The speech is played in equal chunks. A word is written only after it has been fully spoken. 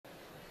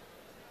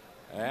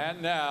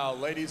And now,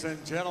 ladies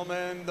and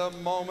gentlemen, the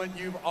moment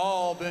you've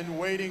all been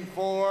waiting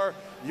for,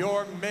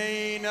 your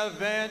main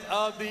event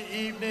of the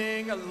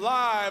evening,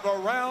 live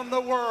around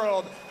the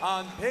world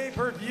on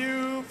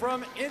pay-per-view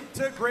from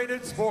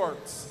Integrated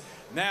Sports.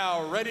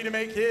 Now, ready to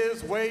make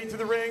his way to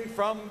the ring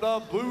from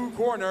the blue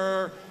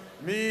corner,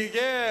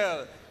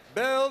 Miguel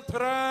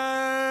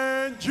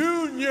Beltran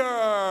Jr.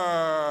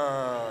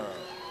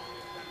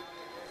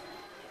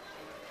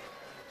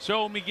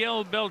 So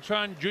Miguel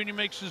Beltran Jr.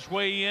 makes his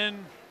way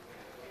in.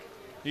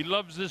 He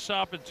loves this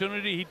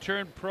opportunity. He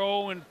turned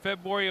pro in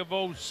February of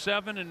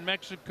 '07 in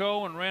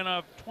Mexico and ran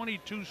off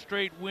 22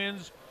 straight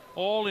wins,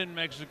 all in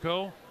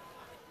Mexico.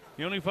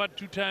 He only fought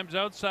 2 times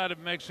outside of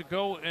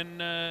Mexico,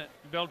 and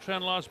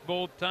Beltran lost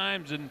both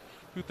times. In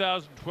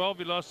 2012,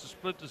 he lost a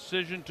split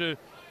decision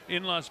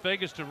in Las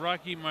Vegas to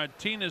Rocky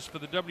Martinez for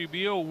the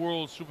WBO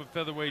World Super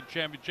Featherweight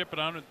Championship at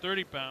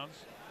 130 pounds.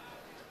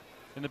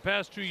 In the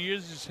past 2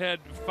 years, he's had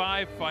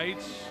 5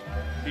 fights.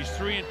 He's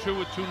 3-2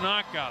 with 2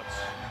 knockouts.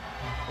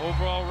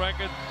 Overall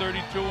record,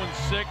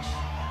 32-6.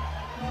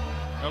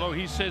 Although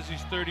he says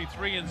he's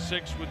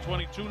 33-6 with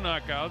 22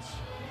 knockouts.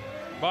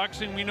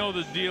 Boxing, we know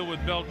the deal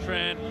with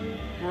Beltran.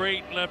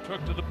 Great left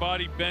hook to the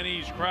body,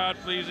 Benny. He's crowd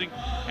pleasing,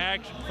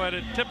 action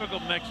fighter, typical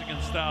Mexican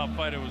style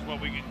fighter was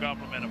what we can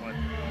compliment him with.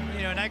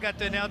 You know, and I got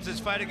to announce this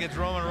fight against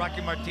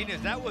Rocky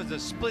Martinez. That was a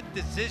split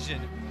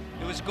decision.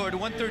 It was scored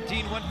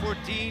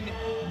 113-114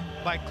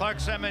 by Clark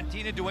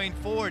Samantina, Dwayne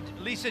Ford.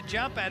 Lisa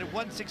Jump added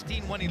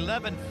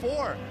 116-111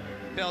 for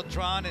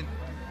Beltran, and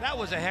that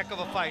was a heck of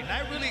a fight. And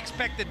I really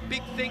expected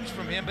big things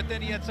from him, but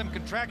then he had some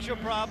contractual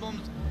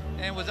problems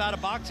and was out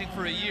of boxing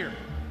for a year.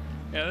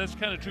 Yeah, that's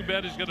kind of too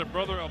bad. He's got a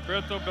brother,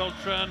 Alberto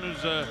Beltran,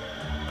 who's a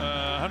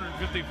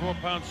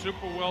 154-pound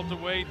super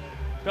welterweight.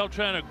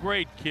 Beltran, a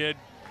great kid.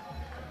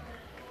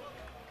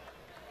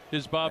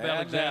 Here's Bob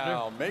Alexander.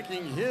 Now,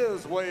 making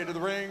his way to the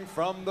ring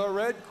from the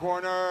red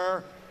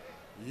corner,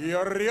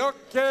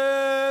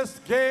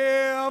 Yuriorkis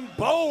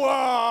Gamboa.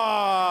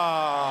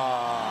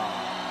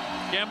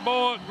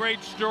 Gamboa,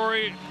 great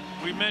story.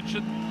 We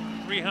mentioned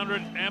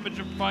 300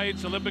 amateur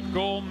fights, Olympic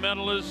gold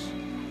medalist,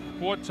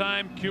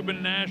 4-time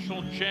Cuban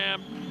national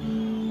champ.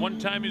 One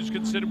time he was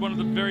considered one of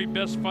the very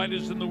best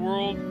fighters in the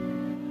world.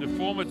 The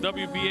former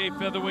WBA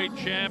featherweight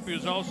champ. He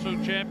was also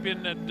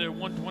champion at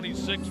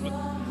 126 with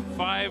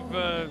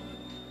 5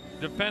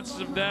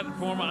 defenses of that.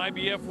 Former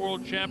IBF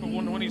world champ at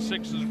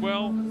 126 as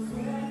well.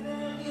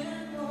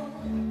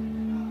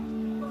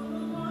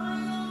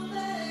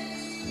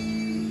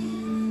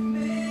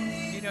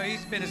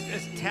 He's been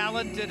as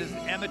talented as an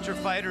amateur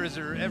fighter as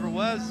there ever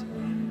was,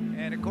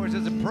 and of course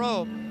as a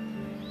pro,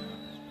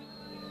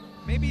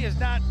 maybe has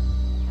not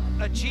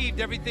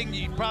achieved everything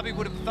you probably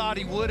would have thought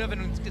he would have,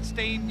 and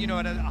staying, you know,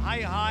 at a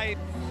high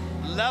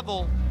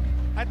level.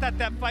 I thought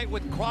that fight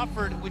with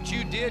Crawford, which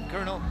you did,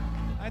 Colonel,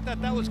 I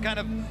thought that was kind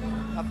of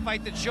a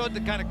fight that showed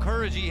the kind of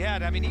courage he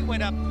had. I mean, he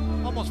went up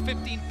almost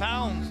 15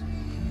 pounds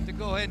to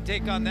go ahead and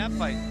take on that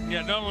fight.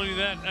 Yeah, not only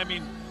that, I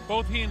mean,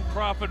 both he and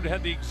Crawford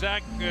had the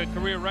exact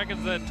career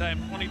records at that time,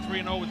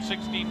 23-0 with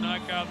 16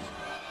 knockouts.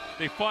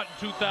 They fought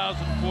in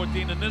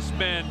 2014, and this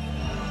man,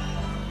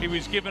 he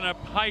was given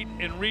up height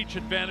and reach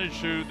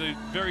advantage to the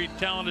very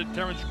talented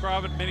Terence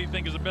Crawford. Many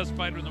think is the best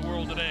fighter in the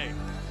world today.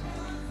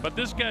 But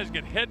this guy's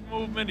got head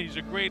movement. He's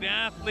a great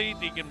athlete.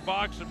 He can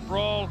box and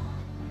brawl.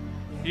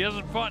 He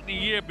hasn't fought in a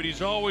year, but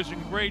he's always in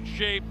great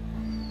shape.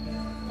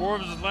 4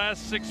 of his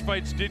last 6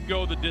 fights did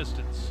go the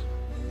distance.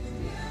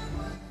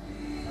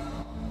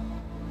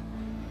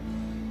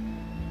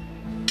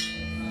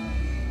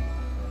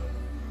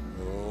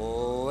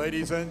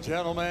 Ladies and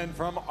gentlemen,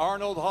 from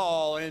Arnold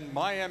Hall in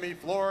Miami,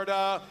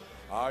 Florida,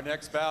 our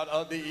next bout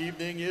of the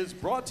evening is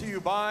brought to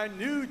you by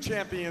New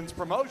Champions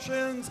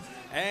Promotions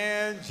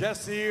and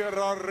Jesse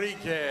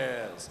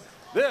Rodriguez.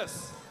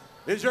 This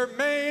is your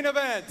main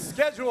event,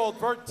 scheduled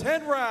for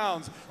 10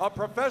 rounds of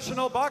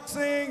professional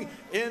boxing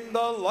in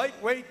the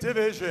lightweight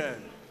division.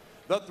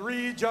 The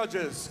 3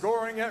 judges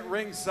scoring at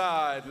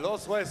ringside,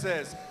 Los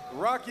Jueces,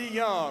 Rocky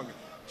Young,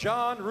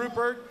 John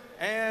Rupert,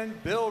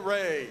 and Bill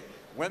Ray.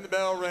 When the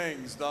bell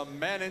rings, the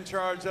man in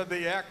charge of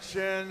the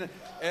action,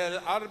 el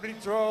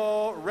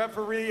arbitro,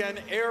 referee,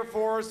 and Air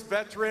Force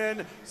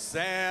veteran,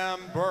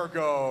 Sam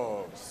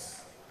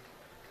Burgos.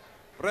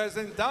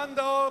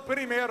 Presentando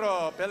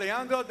primero,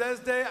 peleando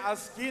desde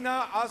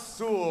esquina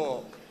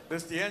azul,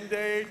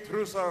 desciende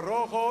trusa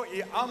rojo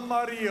y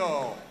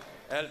amarillo,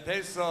 el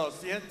peso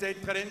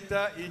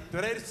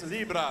 133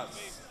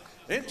 libras.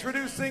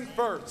 Introducing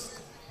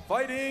first,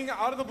 fighting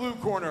out of the blue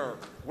corner,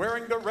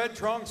 wearing the red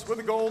trunks with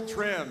the gold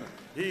trim.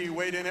 He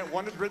weighed in at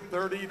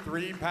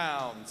 133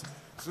 pounds.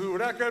 Su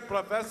record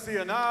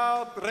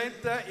profesional,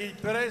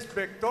 33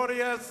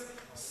 victorias,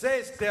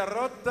 6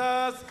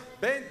 derrotas,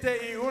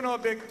 21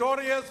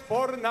 victorias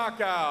por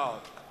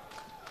knockout.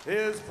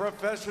 His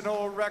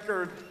professional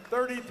record,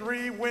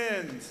 33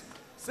 wins,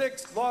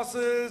 6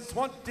 losses,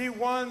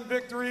 21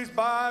 victories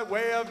by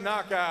way of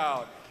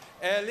knockout.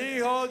 El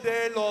hijo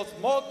de los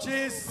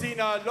Mochis,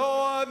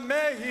 Sinaloa,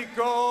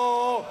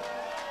 Mexico,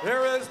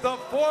 Here is the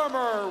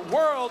former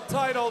world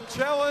title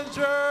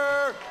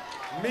challenger,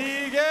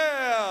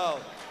 Miguel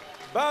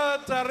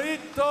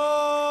Barreterito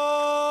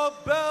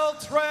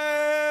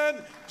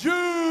Beltran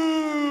Jr.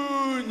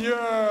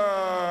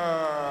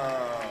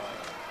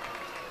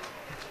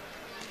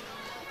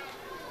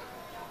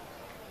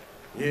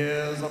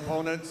 His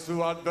opponent,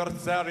 su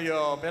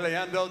adversario,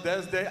 peleando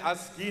desde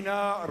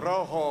esquina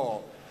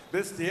rojo,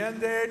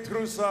 vistiendo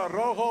trusa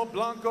rojo,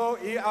 blanco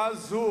y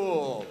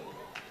azul.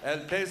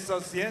 El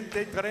peso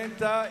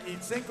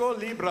 135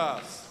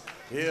 libras.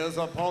 His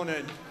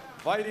opponent,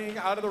 fighting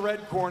out of the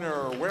red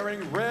corner,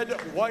 wearing red,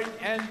 white,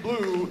 and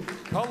blue,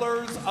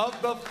 colors of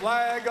the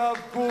flag of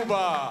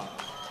Cuba.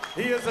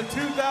 He is a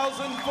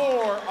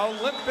 2004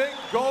 Olympic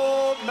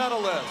Gold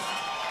Medalist.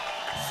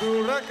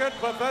 Su récord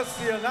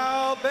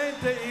profesional,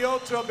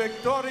 28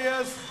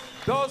 victorias,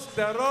 2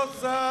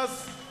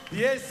 derrotas,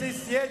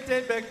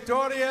 17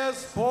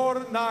 victorias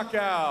por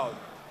knockout.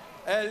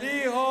 El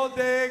hijo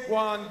de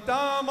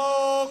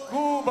Guantánamo,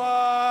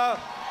 Cuba.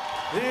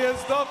 He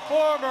is the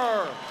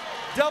former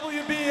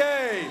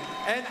WBA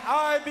and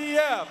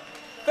IBF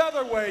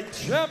featherweight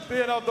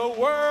champion of the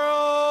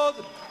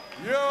world,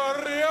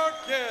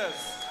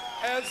 Yuriorkis,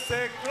 el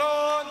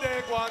Ciclon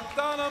De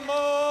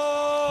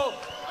Guantánamo,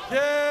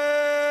 Gamboa.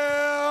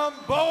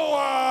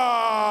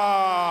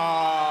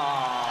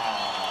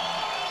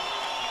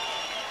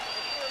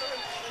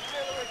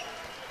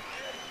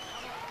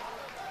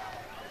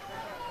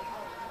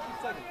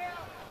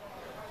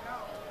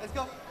 Let's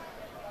go.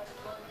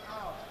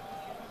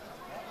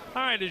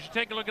 All right, as you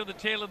take a look at the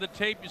tail of the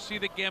tape, you see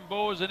that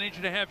Gamboa is an inch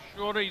and a half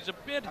shorter. He's a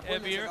bit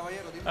heavier.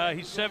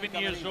 He's 7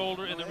 years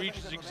older, and the reach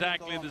is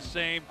exactly the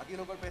same.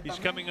 He's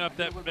coming up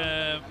that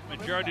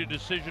majority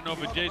decision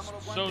over Jason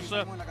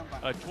Sosa,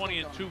 a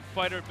 20-2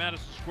 fighter at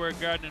Madison Square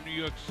Garden in New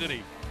York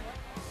City.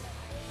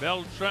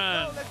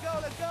 Beltran,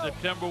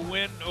 September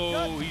win.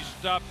 Oh, he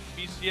stopped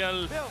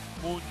Miguel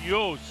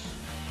Munoz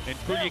in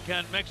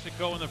Culiacan,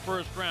 Mexico in the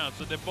first round,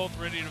 so they're both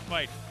ready to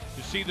fight.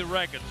 You see the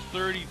records,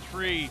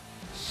 33-6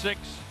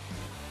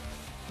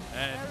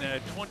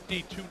 and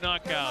 22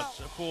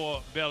 knockouts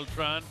for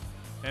Beltran,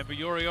 and for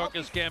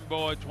Yuriorkis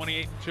Gamboa,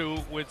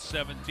 28-2 with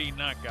 17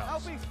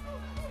 knockouts.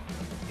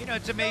 You know,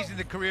 it's amazing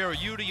the career of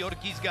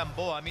Yuriorkis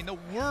Gamboa. I mean, the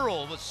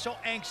world was so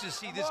anxious to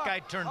see this guy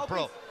turn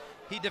pro.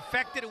 He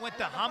defected and went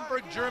to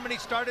Hamburg, Germany,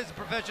 started his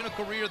professional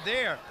career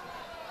there.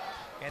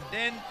 And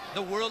then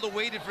the world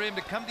awaited for him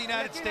to come to the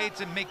United States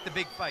and make the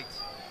big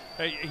fights.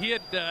 He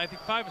had, I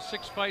think, 5 or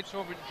 6 fights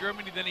over in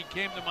Germany, then he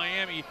came to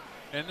Miami,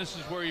 and this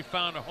is where he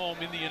found a home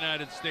in the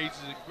United States.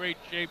 He's in great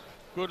shape,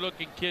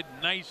 good-looking kid,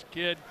 nice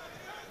kid.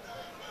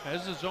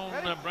 Has his own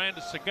brand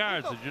of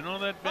cigars. Did you know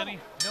that, Benny?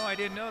 No, I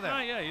didn't know that.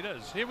 Oh, yeah, he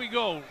does. Here we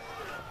go.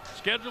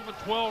 Scheduled for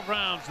 12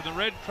 rounds. In the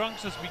red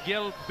trunks is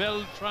Miguel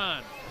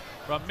Beltran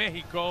from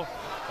Mexico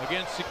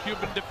against the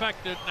Cuban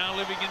defector, now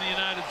living in the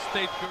United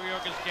States,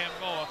 Yuriorkis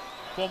Gamboa,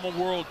 former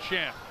world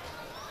champ.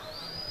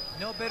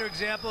 No better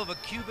example of a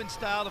Cuban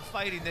style of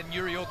fighting than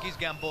Yuriorkis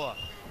Gamboa.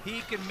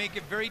 He can make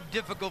it very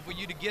difficult for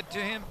you to get to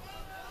him.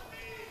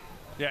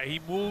 Yeah, he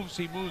moves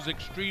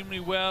extremely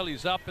well.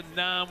 He's up and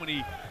down. When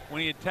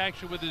he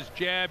attacks you with his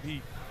jab,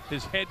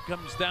 his head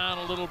comes down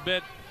a little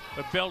bit.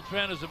 But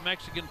Beltran is a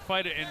Mexican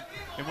fighter,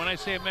 and when I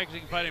say a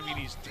Mexican fighter, I mean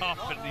he's tough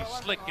and he's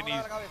slick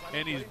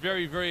and he's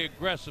very, very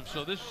aggressive.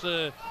 So this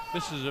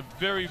is a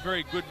very,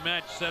 very good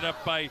match set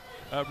up by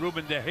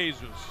Ruben de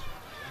Jesus.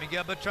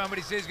 Miguel Beltran, what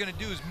he says he's going to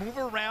do is move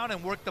around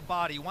and work the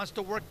body. He wants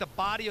to work the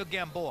body of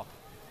Gamboa.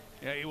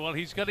 Yeah, well,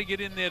 he's got to get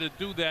in there to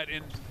do that,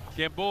 and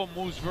Gamboa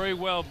moves very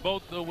well,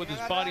 both with his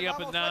body up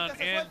and down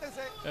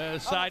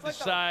and side to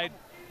side.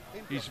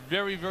 He's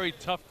very, very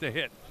tough to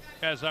hit,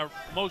 as are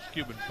most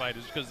Cuban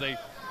fighters, because they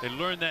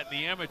learn that in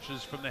the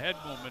amateurs from the head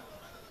movement,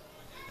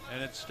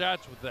 and it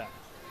starts with that.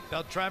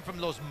 Beltran from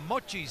Los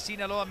Mochis,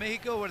 Sinaloa,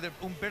 Mexico, where the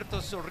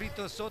Humberto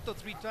Zorrito Soto,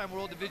 3-time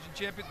world division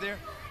champion there.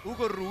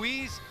 Hugo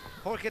Ruiz,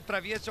 Jorge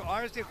Travieso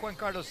Arce, Juan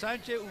Carlos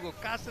Sanchez, Hugo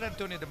Castro,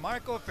 Antonio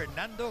DeMarco,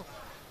 Fernando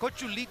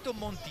Cochulito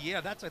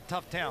Montiel. That's a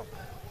tough town.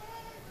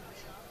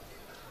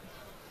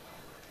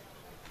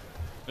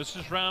 This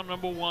is round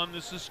number 1.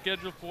 This is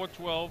scheduled for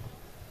 12.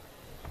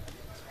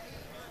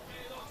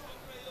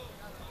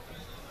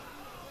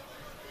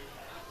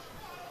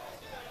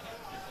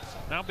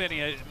 Now,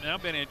 Benny, I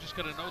just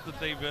got to note that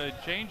they've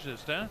changed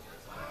this, huh?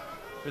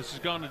 This has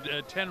gone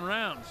to 10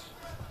 rounds.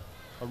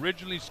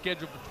 Originally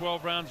scheduled for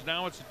 12 rounds,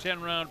 now it's a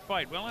 10-round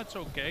fight. Well, that's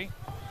okay.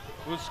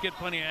 We'll just get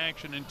plenty of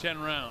action in 10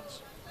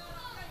 rounds.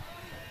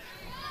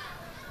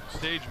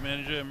 Stage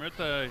manager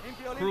Mirta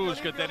Cruz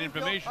got that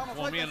information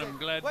for me, and I'm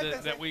glad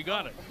that we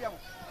got it. Both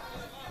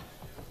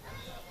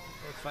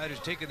fighters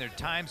taking their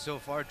time so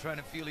far, trying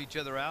to feel each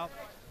other out.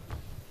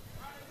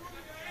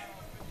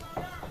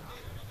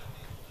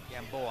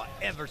 Gamboa,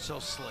 ever so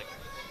slick.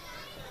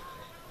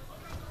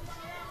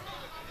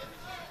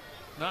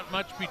 Not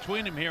much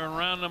between him here in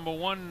round number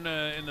 1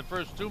 in the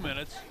first 2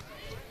 minutes.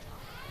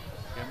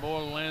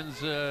 Gamboa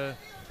lands a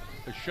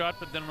shot,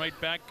 but then right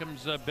back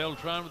comes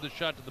Beltran with a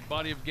shot to the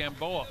body of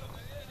Gamboa.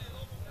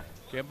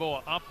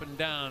 Gamboa up and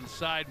down,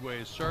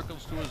 sideways,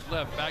 circles to his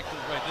left, back to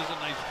his right. This is a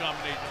nice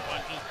combination of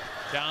punches,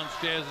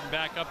 downstairs and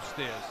back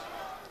upstairs.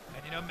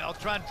 And you know,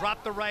 Beltran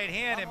dropped the right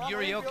hand, and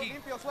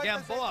Yuriorkis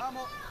Gamboa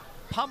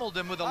pummeled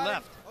him with a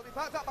left.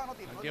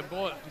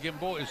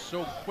 Gamboa is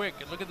so quick.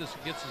 And look at this,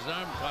 he gets his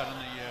arm caught in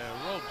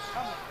the ropes.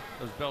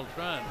 Does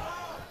Beltran.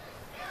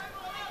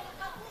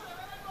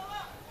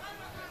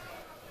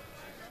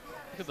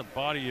 Look at the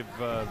body of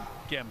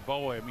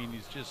Gamboa. I mean,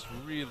 he's just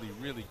really,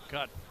 really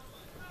cut.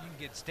 You can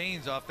get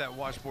stains off that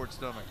washboard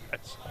stomach.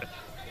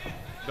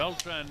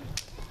 Beltran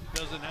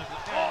doesn't have to.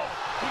 Oh,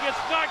 he gets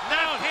knocked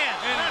down.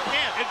 Left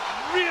hand. It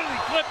really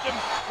clipped him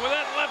with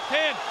that left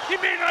hand. He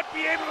may not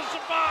be able to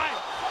survive.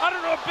 I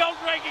don't know if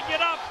Beltran can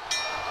get up.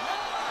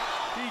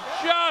 He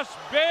just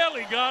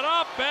barely got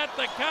up at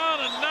the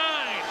count of 9.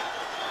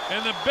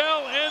 And the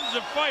bell ends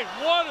the fight.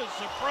 What a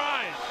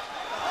surprise.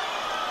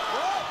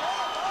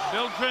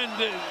 Beltran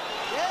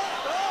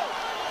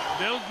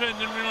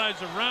didn't realize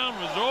the round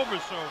was over,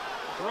 so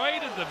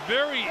right at the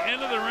very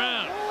end of the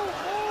round.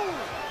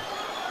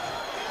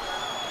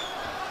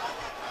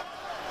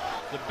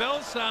 The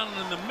bell sounded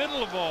in the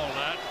middle of all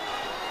that.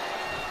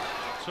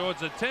 So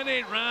it's a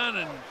 10-8 round,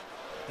 and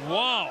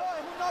wow.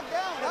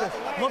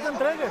 No te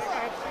entregues.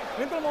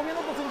 Entra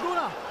moviendo tu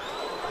cintura.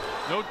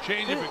 No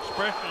change of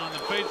expression on the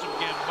face of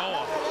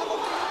Gamboa.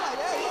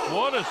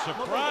 What a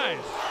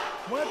surprise.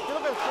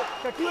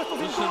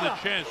 This is the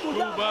chance.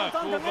 Cuba.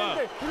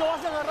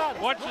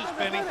 Watch this,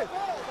 Benny.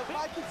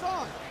 Fight keeps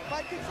on.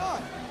 Fight keeps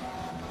on.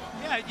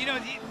 Yeah, you know,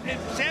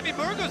 Sammy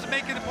Burgos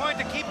making the point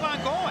to keep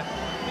on going,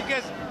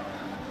 because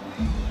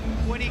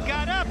when he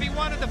got up, he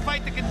wanted the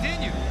fight to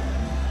continue.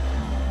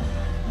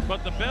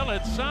 But the bell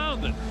had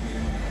sounded.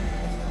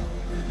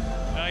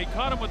 He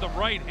caught him with the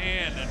right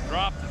hand and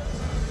dropped it.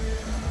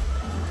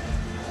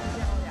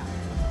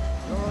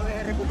 No lo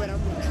deje recuperar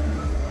mucho.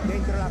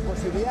 Dentro de la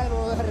posibilidad no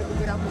lo deje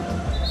recuperar mucho.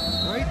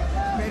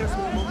 Pero si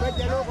lo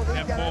mete loco,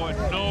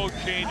 Gamboa, no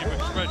change of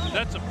expression.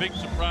 That's a big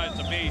surprise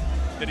to me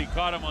that he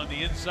caught him on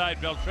the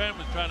inside. Beltran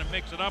was trying to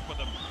mix it up with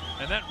him,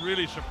 and that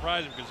really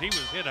surprised him because he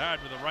was hit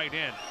hard with the right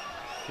hand.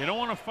 You don't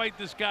want to fight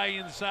this guy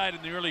inside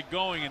in the early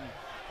going, and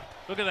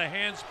look at the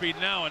hand speed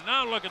now, and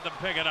now look at them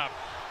pick it up.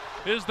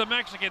 Here's the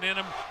Mexican in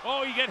him.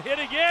 Oh, you get hit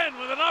again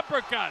with an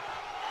uppercut.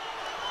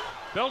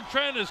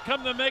 Beltran has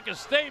come to make a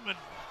statement,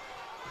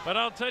 but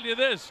I'll tell you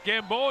this,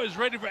 Gamboa is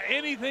ready for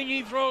anything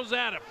he throws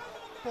at him.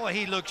 Boy,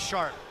 he looks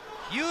sharp.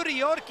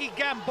 Yuriorkis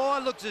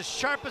Gamboa looks as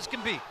sharp as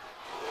can be.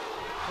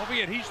 Don't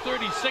forget, he's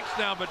 36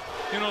 now, but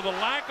you know, the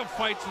lack of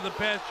fights in the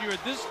past year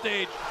at this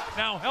stage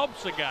now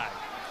helps a guy.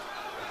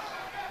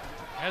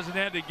 Hasn't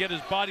had to get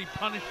his body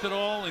punished at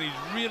all, and he's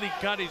really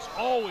cut. He's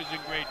always in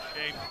great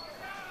shape.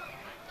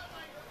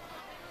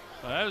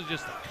 Well, that was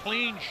just a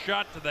clean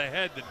shot to the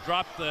head that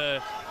dropped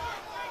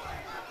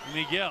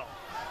Miguel.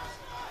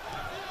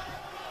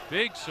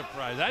 Big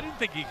surprise. I didn't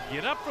think he could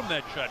get up from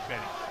that shot,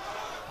 Benny.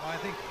 Well, I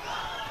think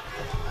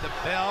the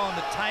bell and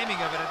the timing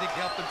of it, I think,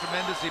 helped him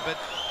tremendously. But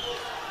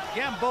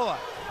Gamboa,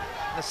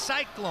 the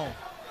cyclone,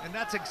 and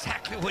that's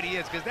exactly what he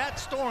is, because that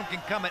storm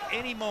can come at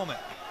any moment.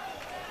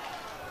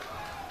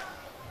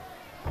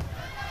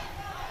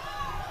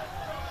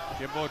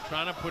 Gamboa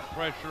trying to put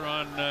pressure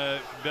on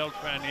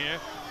Beltran here.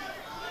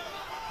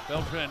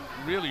 Beltran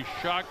really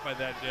shocked by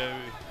that.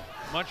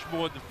 Much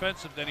more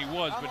defensive than he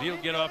was, but he'll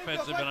get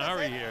offensive in a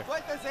hurry here.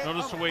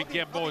 Notice the way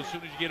Gamboa, as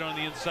soon as you get on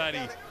the inside,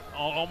 he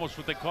almost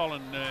what they call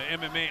in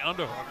MMA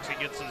underhooks.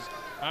 He gets his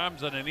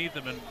arms underneath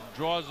him and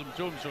draws them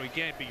to him so he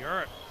can't be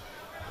hurt.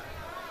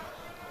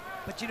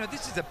 But you know,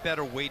 this is a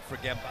better weight for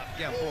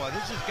Gamboa.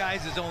 This is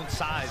guys his own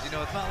size. You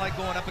know, it's not like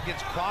going up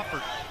against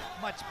Crawford,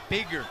 much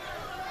bigger.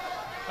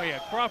 Oh yeah,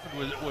 Crawford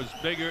was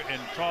bigger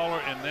and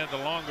taller and had the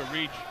longer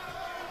reach.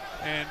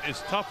 And as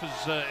tough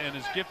as and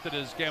as gifted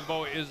as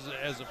Gamboa is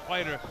as a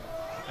fighter,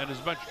 and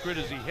as much grit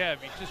as he had,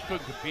 he just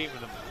couldn't compete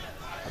with him.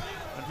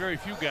 And very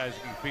few guys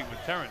can compete with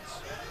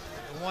Terrence.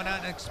 One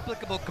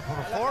inexplicable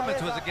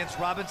performance was against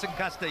Robinson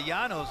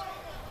Castellanos,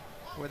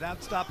 where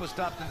that stop was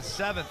stopped in the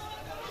 7th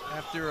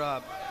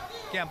after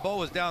Gamboa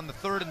was down the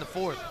 3rd and the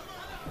 4th.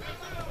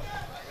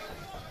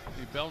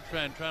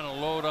 Beltran trying to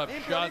load up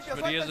shots,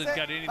 but he hasn't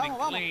got anything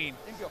clean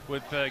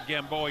with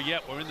Gamboa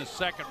yet. We're in the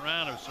 2nd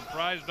round of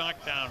surprise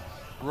knockdown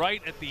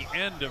right at the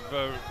end of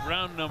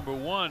round number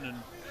 1,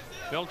 and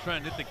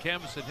Beltran hit the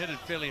canvas and hit it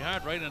fairly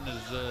hard right on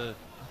his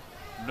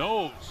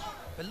nose.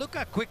 But look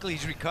how quickly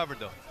he's recovered,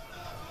 though.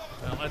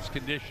 Well, that's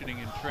conditioning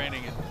and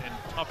training and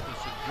toughness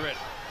and grit.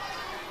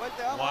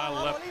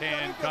 Wild left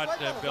hand cut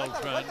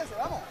Beltran.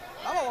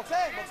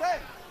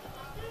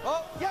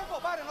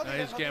 Now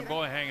here's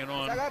Gamboa hanging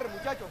on.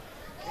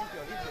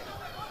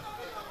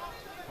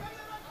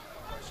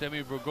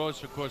 Sammy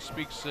Burgos, of course,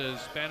 speaks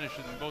Spanish,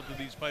 and both of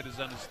these fighters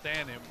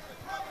understand him.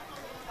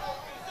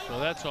 So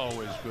that's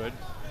always good.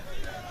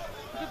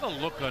 Look at the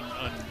look on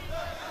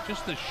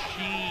just the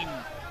sheen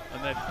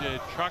on that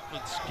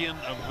chocolate skin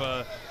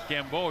of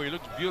Gamboa. He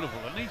looks beautiful,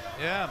 doesn't he?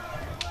 Yeah.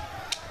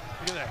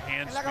 Look at that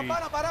hand speed.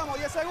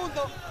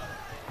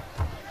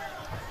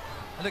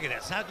 Look at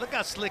that. Look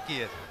how slick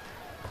he is.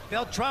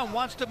 Beltran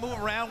wants to move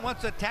around,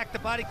 wants to attack the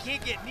body,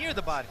 can't get near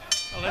the body.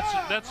 Well,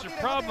 that's the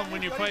problem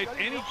when you fight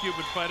any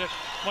Cuban fighter,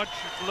 much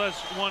less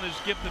one as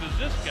gifted as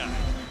this guy.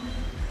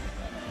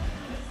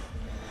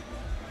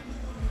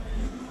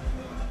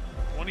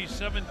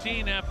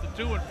 2017 after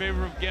 2 in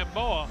favor of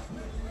Gamboa.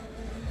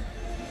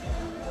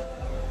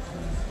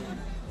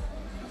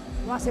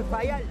 Lo hace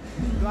fallar,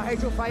 lo has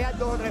hecho fallar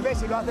 2 o 3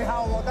 veces y lo has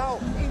dejado botado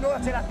y no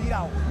se lo has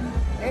tirado.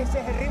 Ese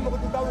es el ritmo que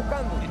tú estás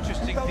buscando.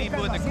 Interesting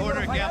people in the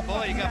corner of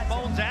Gamboa. You got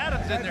Bones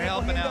Adams in there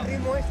helping out.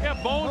 Yeah,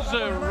 Bones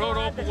rode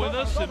over with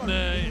us,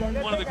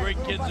 and one of the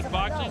great kids in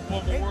boxing,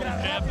 former world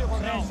champ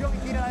himself.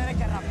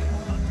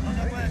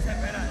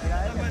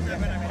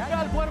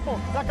 Al cuerpo,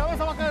 la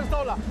cabeza va a caer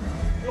sola.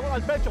 Luego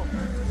al pecho.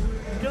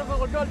 Quiero que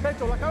golpee al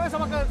pecho, la cabeza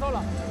va a caer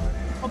sola.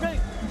 Ok,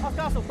 haz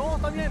caso, todo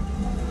está bien.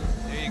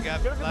 There you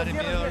got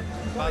Vladimir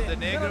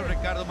Valdenegro,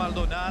 Ricardo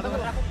Maldonado,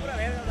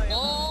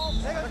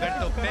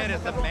 Alberto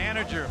Perez, the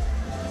manager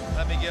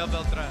of Miguel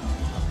Beltran.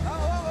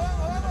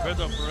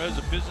 Alberto Perez,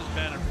 a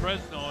businessman in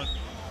Fresno, and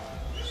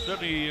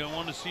certainly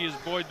want to see his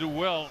boy do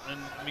well. And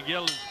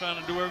Miguel is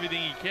trying to do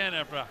everything he can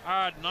after a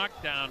hard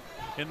knockdown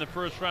in the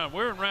first round.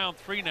 We're in round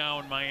 3 now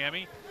in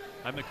Miami.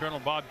 I'm the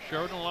Colonel Bob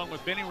Sheridan, along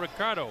with Benny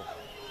Ricardo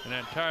and the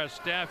entire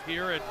staff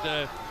here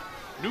at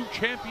New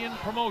Champion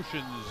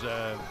Promotions.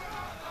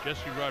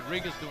 Jesse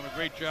Rodriguez doing a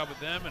great job with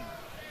them, and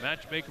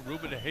matchmaker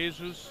Ruben De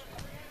Jesus,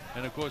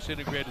 and of course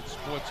integrated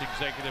sports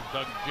executive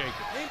Doug Jacobs.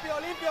 Limpio,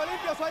 limpio,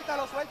 limpio,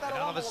 suéltalo, suéltalo. And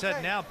all of a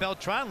sudden now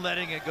Beltran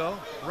letting it go.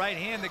 Right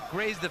hand that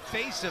grazed the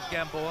face of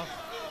Gamboa.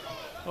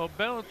 Well,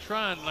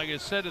 Beltran, like I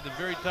said at the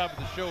very top of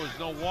the show, is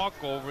no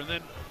walkover, and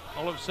then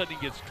all of a sudden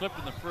he gets clipped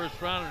in the first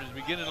round, and it's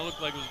beginning to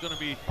look like it was going to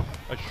be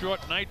a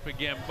short night for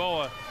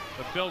Gamboa.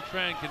 But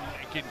Beltran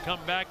can come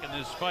back in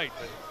this fight.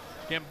 But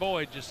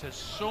Gamboa just has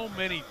so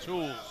many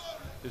tools.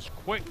 His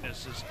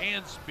quickness, his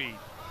hand speed,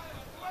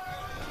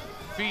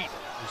 feet,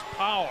 his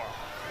power.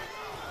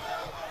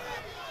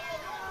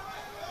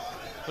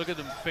 Look at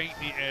them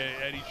fainting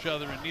at each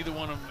other, and neither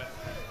one of them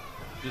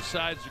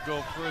decides to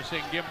go first.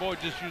 And Gamboa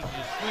just uses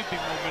a sweeping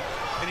movement,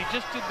 and he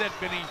just did that,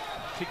 Benny,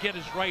 to get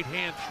his right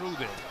hand through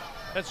there.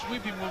 That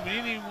sweeping movement, he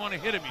didn't even want to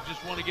hit him, he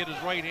just wanted to get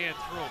his right hand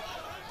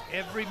through.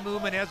 Every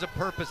movement has a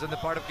purpose on the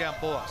part of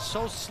Gamboa.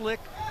 So slick,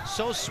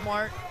 so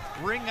smart,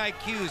 ring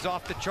IQ is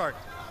off the chart.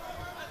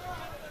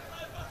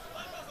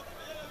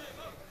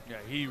 Yeah,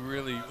 he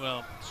really,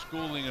 well,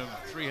 schooling of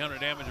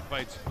 300 amateur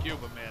fights in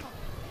Cuba, man,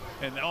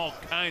 and all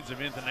kinds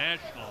of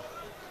international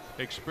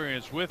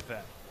experience with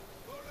that.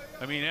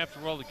 I mean,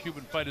 after all, the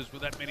Cuban fighters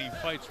with that many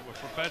fights were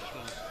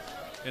professionals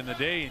in the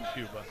day in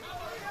Cuba.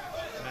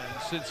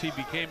 And since he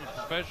became a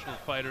professional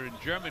fighter in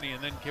Germany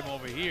and then came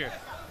over here,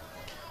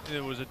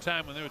 there was a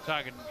time when they were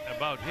talking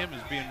about him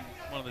as being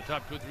one of the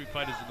top 2 or 3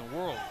 fighters in the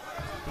world.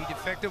 He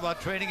defected while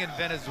training in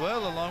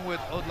Venezuela along with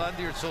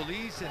Odlandir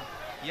Solis and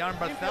Jan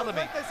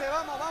Barthélemy.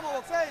 Vamos, vamos,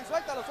 boxeen,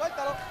 suéltalo,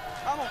 suéltalo.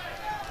 Vamos.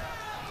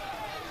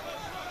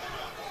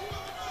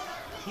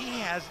 He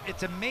has,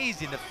 it's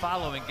amazing the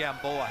following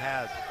Gamboa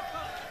has,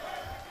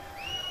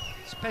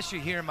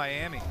 especially here in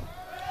Miami.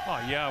 Oh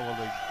yeah, well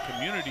the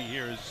community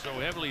here is so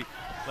heavily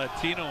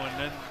Latino, and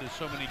then there's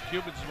so many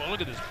Cubans. Well,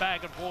 look at this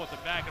back and forth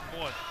and back and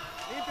forth.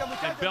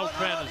 And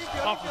Beltran, as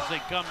tough as they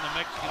come, the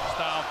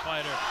Mexican-style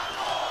fighter.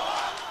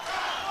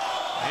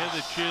 Here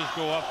the cheers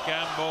go up,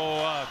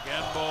 Gamboa,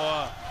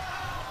 Gamboa.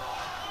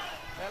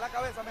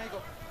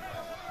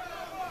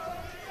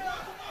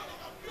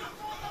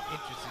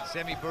 Interesting.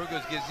 Sammy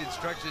Burgos gives the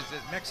instructions,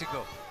 says,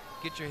 Mexico,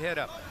 get your head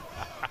up.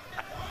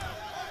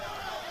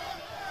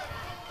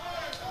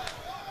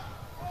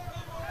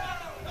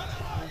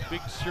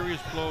 Big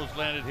serious blows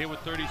landed here with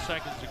 30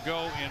 seconds to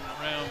go in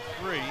round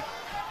 3.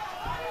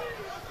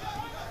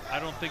 I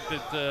don't think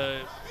that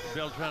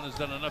Beltran has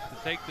done enough to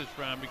take this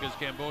round because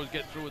Gamboa's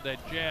getting through with that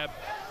jab.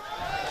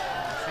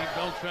 See,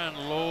 Beltran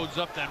loads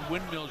up that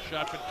windmill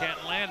shot but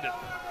can't land it.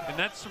 And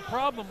that's the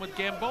problem with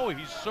Gamboa.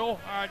 He's so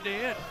hard to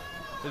hit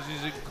because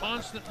he's in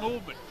constant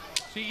movement.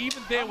 See,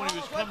 even there when he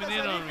was coming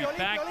in on him, he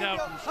backed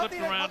out and slipped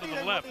around to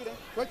the left.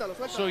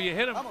 So you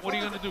hit him, what are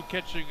you going to do,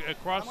 catch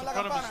across the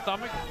front of his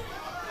stomach?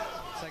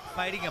 It's like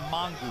fighting a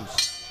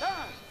mongoose.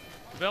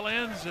 Bell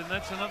ends, and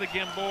that's another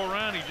Gamboa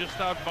round. He just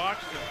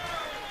outboxed him.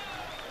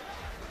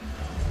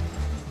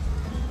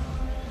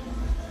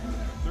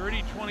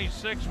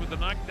 30-26 with the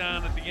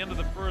knockdown at the end of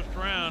the first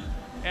round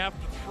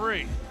after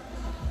 3.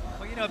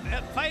 Well, you know,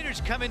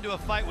 fighters come into a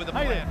fight with a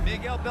plan.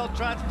 Miguel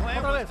Beltran's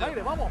plan was to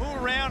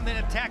move around and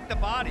then attack the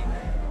body.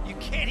 You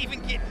can't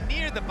even get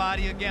near the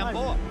body of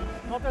Gamboa.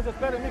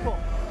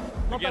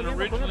 Again,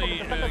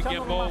 originally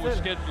Gamboa was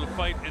scheduled to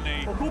fight in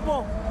a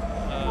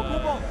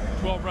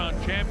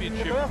 12-round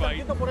championship fight,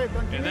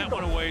 and that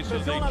went away, so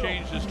they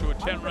changed this to a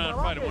 10-round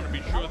fight. I want to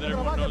be sure that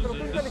everyone knows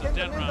that this is a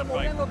 10-round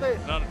fight,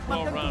 not a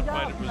 12-round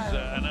fight. It was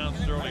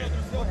announced earlier.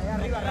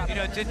 You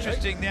know, it's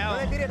interesting now,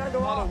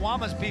 all the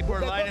Guamas people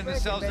are lining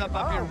themselves up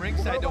here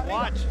ringside to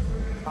watch.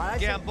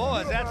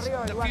 Gamboa. That's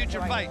the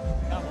future fight.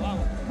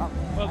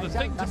 Well, the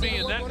thing to me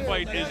in that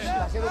fight is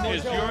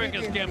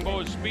Yuriorkis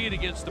Gamboa's speed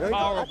against the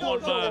power of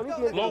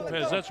Juan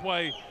Lopez. That's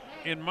why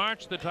in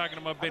March they're talking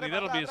about Benny.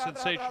 That'll be a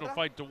sensational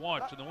fight to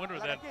watch. And the winner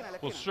of that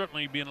will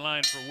certainly be in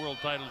line for a world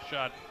title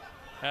shot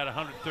at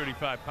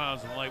 135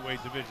 pounds in the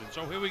lightweight division.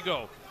 So here we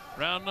go.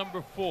 Round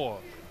number 4.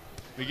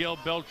 Miguel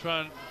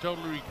Beltran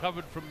totally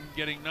recovered from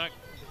getting knocked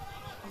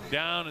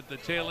down at the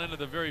tail end of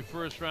the very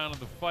first round of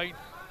the fight.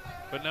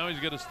 But now he's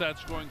got to start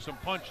scoring some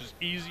punches.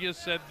 Easier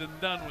said than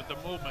done with the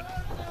movement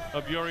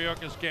of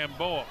Yuriorkis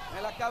Gamboa.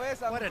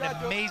 What an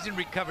amazing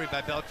recovery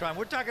by Beltran.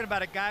 We're talking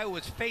about a guy who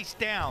was face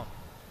down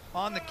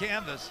on the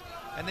canvas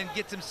and then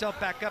gets himself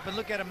back up, and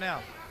look at him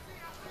now.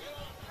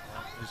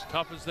 As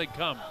tough as they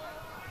come.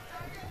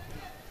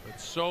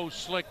 But so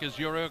slick as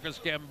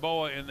Yuriorkis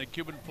Gamboa in the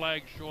Cuban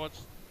flag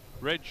shorts,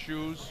 red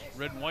shoes,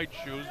 red and white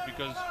shoes,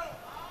 because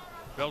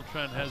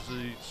Beltran has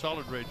the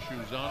solid red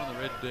shoes on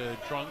and the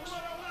red trunks.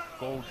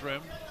 Gold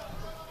trim.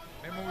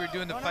 Remember we were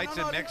doing the fights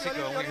in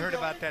Mexico and we heard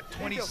about that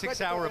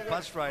 26-hour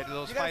bus ride of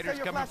those fighters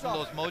coming from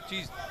Los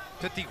Mochis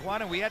to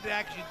Tijuana. We had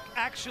to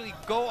actually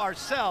go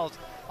ourselves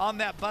on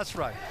that bus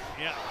ride.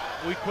 Yeah,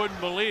 we couldn't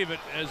believe it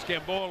as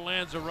Gamboa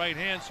lands a right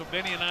hand. So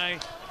Benny and I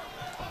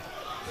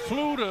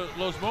flew to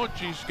Los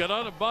Mochis, got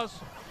on a bus,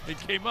 and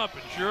came up.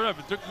 And sure enough,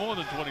 it took more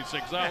than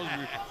 26 hours.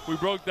 we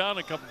broke down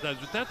a couple times.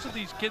 But that's what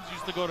these kids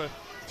used to go to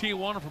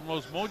Tijuana from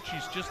Los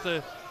Mochis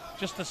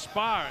just to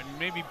spar and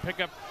maybe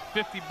pick up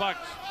 50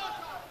 bucks.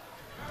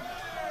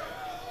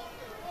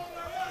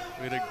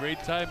 We had a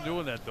great time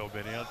doing that though,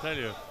 Benny, I'll tell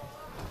you.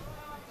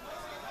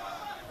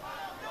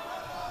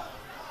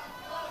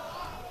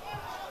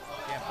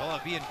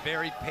 Gamboa being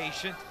very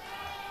patient.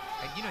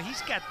 And you know,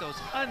 he's got those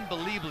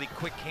unbelievably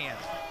quick hands.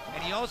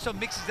 And he also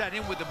mixes that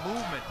in with the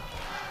movement.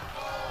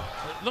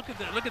 Look at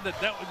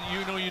that.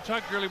 You know, you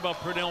talked earlier about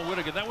Pernell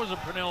Whitaker. That was a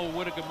Pernell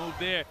Whitaker move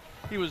there.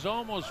 He was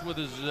almost with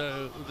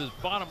his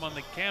bottom on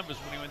the canvas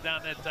when he went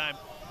down that time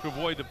to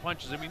avoid the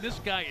punches. I mean, this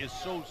guy is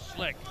so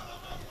slick.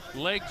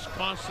 Legs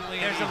constantly.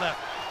 There's a left.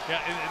 Yeah,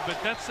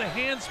 but that's the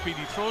hand speed.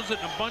 He throws it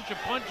in a bunch of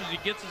punches. He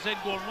gets his head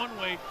going one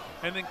way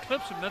and then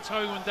clips him. That's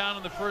how he went down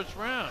in the first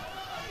round.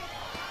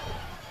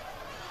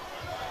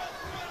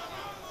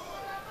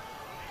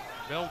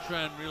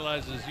 Beltran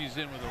realizes he's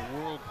in with a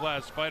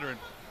world-class fighter. And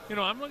you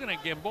know, I'm looking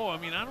at Gamboa. I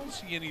mean, I don't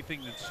see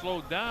anything that's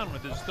slowed down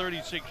with his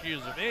 36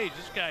 years of age.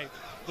 This guy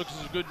looks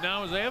as good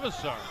now as I ever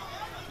saw him.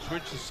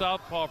 Switch to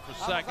southpaw for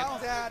second.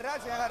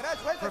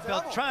 For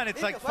Beltran,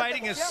 it's like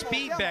fighting a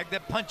speed bag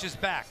that punches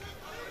back.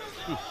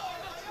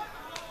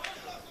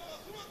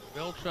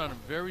 Beltran, a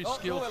very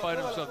skilled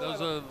fighter himself. That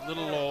was a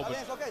little low, but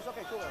It's okay,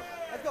 cool.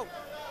 Let's go.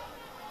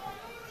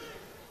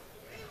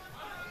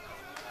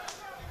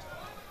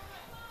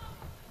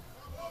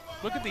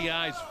 look at the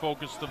eyes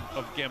focused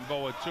of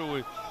Gamboa,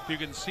 too. You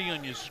can see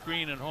on your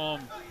screen at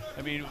home.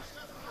 I mean,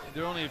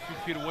 they're only a few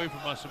feet away from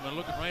us, and we're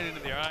looking right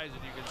into their eyes,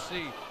 and you can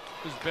see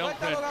this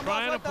Beltran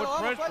trying to put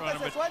pressure on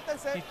him,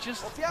 but he's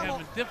just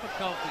having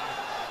difficulty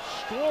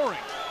scoring.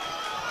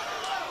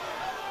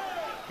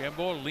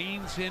 Gamboa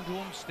leans into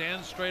him,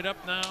 stands straight up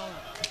now,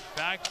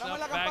 backs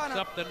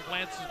up, then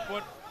plants his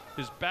foot,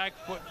 his back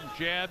foot, and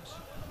jabs.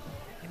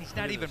 And he's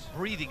not even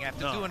breathing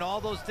after doing all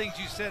those things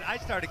you said. I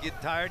started getting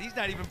tired. He's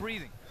not even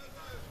breathing.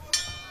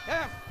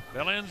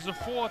 That ends the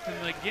fourth,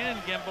 and again,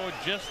 Gamboa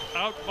just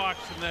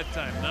outboxed him that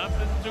time.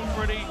 Nothing too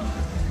pretty,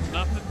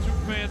 nothing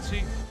too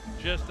fancy,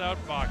 just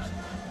outboxed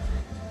him.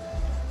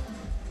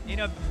 You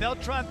know,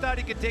 Beltran thought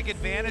he could take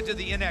advantage of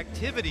the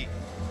inactivity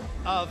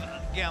of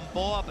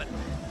Gamboa, but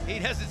he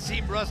doesn't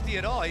seem rusty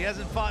at all. He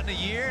hasn't fought in a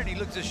year, and he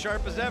looks as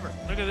sharp as ever.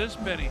 Look at this,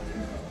 Benny.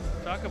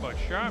 Talk about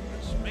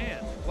sharpness,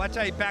 man. Watch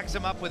how he backs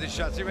him up with his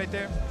shot. See right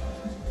there?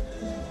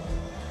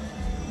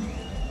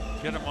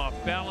 Get him off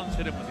balance,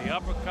 hit him with the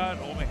uppercut,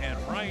 overhand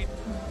right.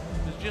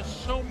 There's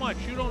just so much.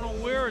 You don't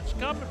know where it's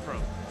coming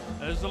from.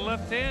 There's the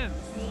left hand.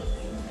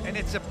 And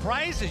it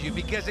surprises you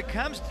because it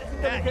comes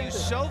at you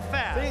so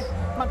fast. Sí,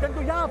 mantén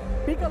tu jab,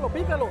 pícalo.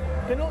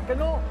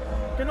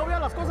 Que no vea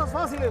las cosas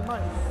fáciles,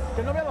 man.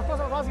 Que no vea las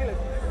cosas fáciles.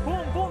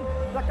 Pum, pum,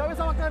 la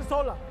cabeza va a caer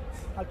sola.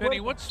 Benny,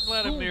 what's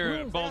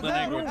Vladimir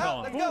Baldenegro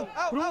telling him?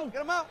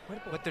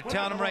 What they're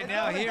telling him right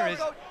now here is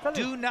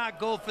do not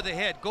go for the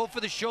head. Go for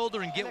the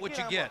shoulder and get what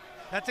you get.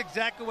 That's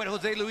exactly what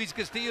Jose Luis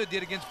Castillo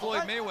did against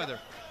Floyd Mayweather.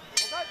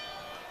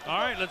 All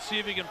right, let's see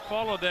if he can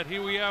follow that.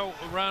 Here we are,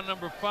 round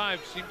number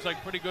 5. Seems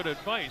like pretty good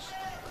advice.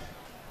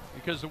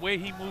 Because the way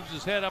he moves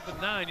his head up and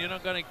down, you're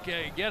not going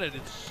to get it.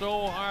 It's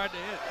so hard to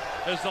hit.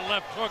 There's the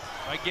left hook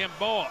by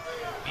Gamboa.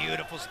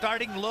 Beautiful,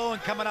 starting low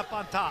and coming up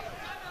on top.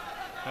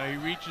 He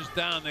reaches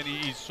down, then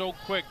he's so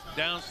quick,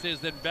 downstairs,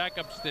 then back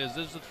upstairs.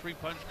 This is a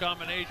 3-punch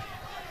combination.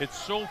 It's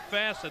so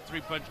fast, that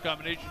 3-punch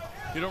combination.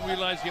 You don't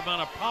realize the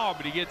amount of power,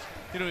 but he gets,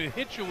 you know, he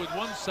hits you with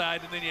one side,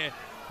 and then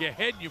your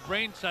head and your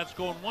brain starts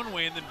going one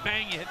way, and then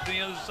bang, you hit to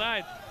the other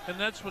side. And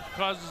that's what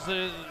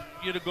causes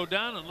you to go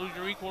down and lose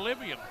your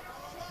equilibrium.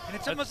 And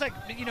it's almost like,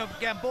 you know,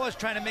 Gamboa's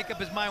trying to make up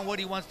his mind what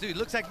he wants to do. It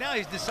looks like now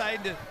he's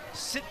deciding to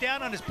sit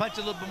down on his punch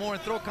a little bit more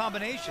and throw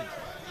combinations.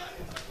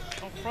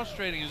 How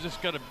frustrating is this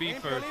got to be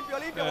for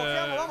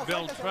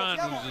Beltran,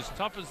 who's as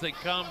tough as they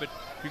come, but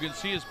you can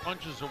see his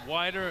punches are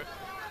wider,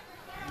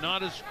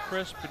 not as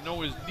crisp, and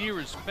nowhere near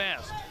as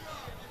fast.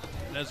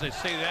 And as I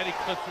say that, he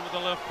clips it with the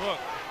left hook.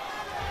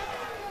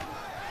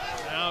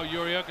 Now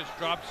Yuriorkis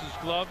drops his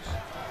gloves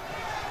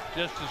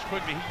just as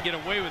quickly. He can get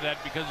away with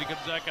that because he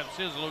comes back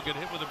upstairs. He'll get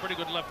hit with a pretty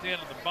good left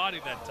hand to the body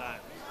that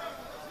time.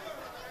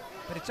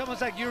 But it's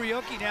almost like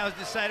Yuriorkis now has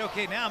decided,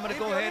 okay, now I'm going to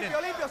go ahead and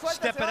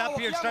step it up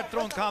here and start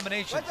throwing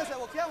combinations.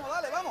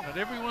 But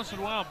every once in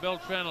a while,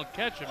 Beltran will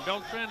catch him.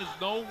 Beltran is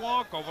no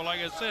walkover,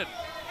 like I said,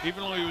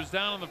 even though he was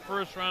down in the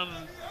first round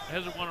and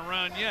hasn't won a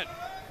round yet.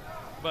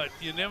 But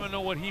you never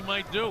know what he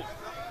might do.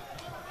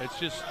 It's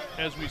just,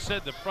 as we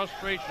said, the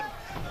frustration,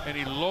 and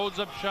he loads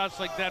up shots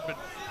like that, but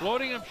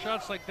loading up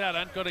shots like that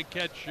aren't going to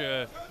catch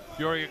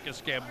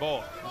Yuriorkis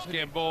Gamboa. This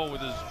Gamboa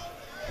with his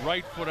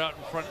right foot out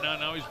in front now.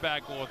 Now he's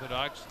back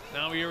orthodox.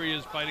 Now here he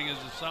is fighting as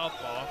a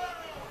southpaw.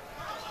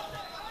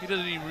 He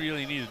doesn't even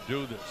really need to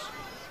do this.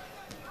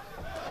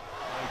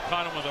 He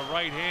caught him with a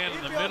right hand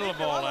in the middle of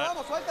all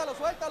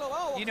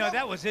that. You know,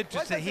 that was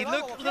interesting. He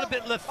looked a little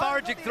bit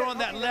lethargic throwing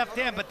that left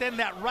hand, but then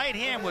that right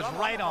hand was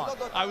right on.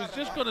 I was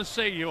just going to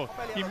say, you know,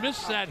 he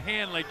missed that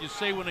hand, like you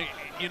say, when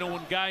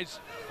when guys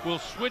will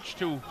switch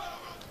to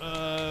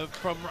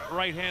from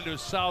right hand to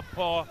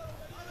southpaw,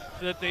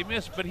 that they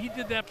miss, but he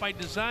did that by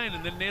design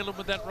and then nailed him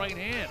with that right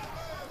hand.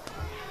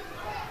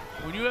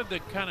 When you have the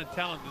kind of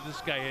talent that this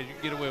guy has, you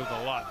can get away with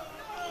a lot.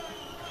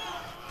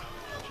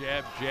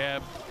 Jab,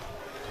 jab.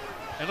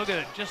 And look at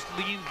it, just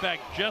leans back,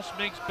 just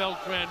makes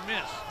Beltran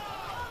miss.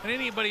 And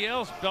anybody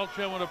else,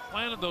 Beltran would have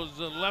planted those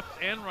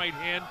left and right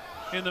hand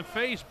in the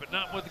face, but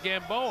not with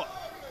Gamboa.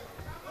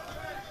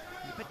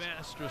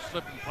 Faster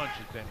slipping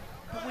punches, Benny.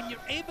 But when you're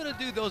able to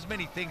do those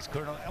many things,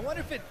 Colonel, I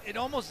wonder if it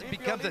almost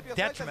becomes a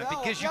detriment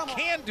because you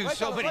can do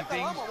so many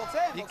things.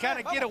 You kind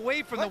of get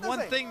away from the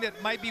one thing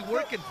that might be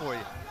working for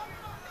you.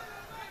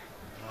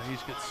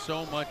 He's got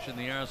so much in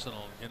the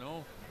arsenal, you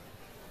know,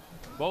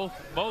 both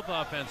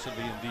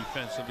offensively and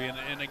defensively.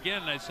 And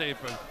again, I say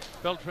for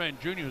Beltran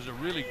Jr., who's a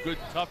really good,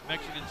 tough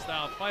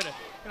Mexican-style fighter,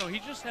 you know, he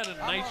just had a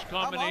nice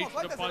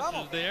combination of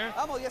punches there.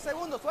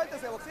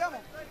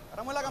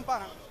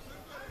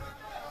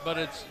 But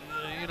it's,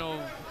 you know,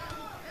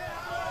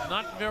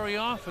 not very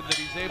often that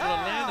he's able to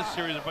land a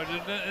series of punches,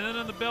 and then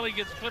in the belly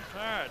gets clipped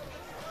hard.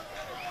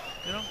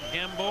 You know,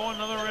 Gamboa,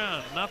 another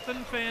round.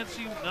 Nothing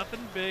fancy, nothing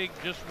big,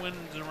 just wins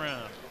the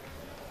round.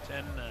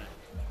 10-9.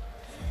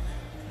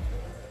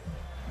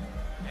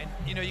 And,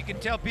 you know, you can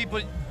tell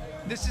people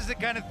this is the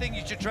kind of thing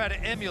you should try to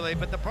emulate,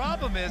 but the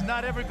problem is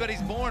not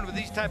everybody's born with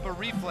these type of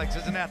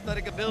reflexes and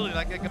athletic ability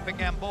like a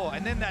Gamboa.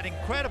 And then that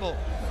incredible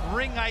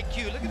ring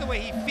IQ. Look at the way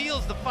he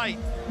feels the fight.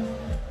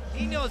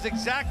 He knows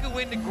exactly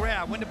when to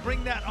grab, when to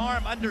bring that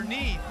arm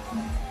underneath.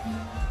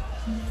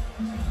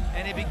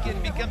 And it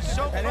becomes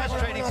so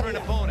frustrating for an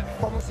opponent.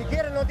 Como si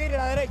quiere no tire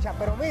la derecha,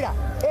 pero mira,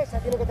 esa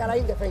tiene que estar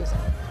ahí en defensa.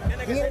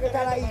 Tiene que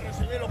estar ahí.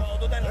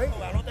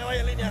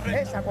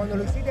 Esa, cuando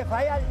lo hiciste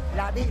fallar,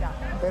 la tira.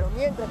 Pero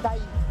mientras está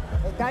ahí.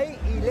 Está ahí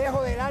y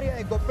lejos del área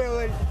del golpeo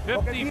del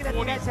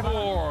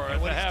 50-44.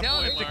 What he's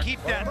telling him to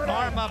keep that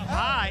arm up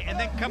high and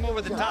then come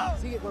over the top.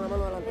 Sigue con la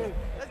mano adelante.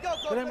 Let's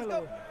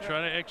go.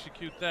 Try to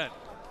execute that.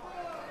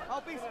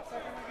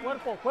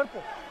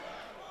 Cuerpo.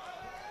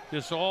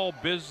 This all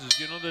business,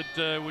 you know,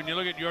 that when you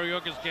look at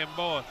Yuriorkis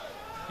Gamboa,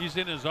 he's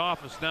in his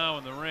office now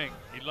in the ring.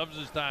 He loves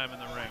his time in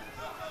the ring.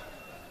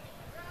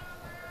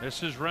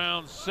 This is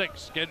round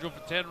 6, scheduled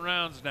for 10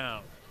 rounds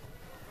now.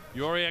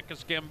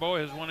 Yuriorkis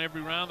Gamboa has won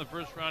every round. The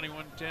first round he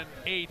won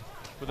 10-8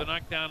 with a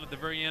knockdown at the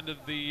very end of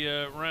the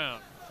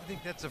round. I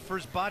think that's the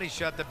first body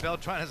shot that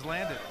Beltran has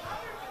landed.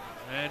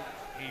 And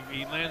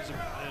he lands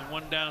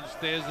one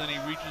downstairs, then he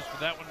reaches for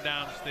that one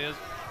downstairs.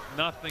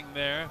 Nothing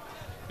there.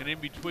 And in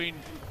between,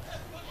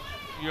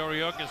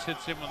 Yuriorkis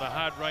hits him with a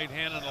hard right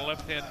hand and a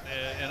left hand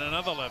and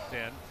another left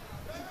hand.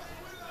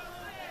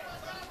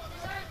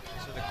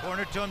 So the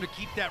corner told him to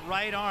keep that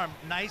right arm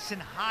nice and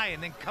high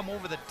and then come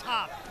over the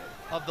top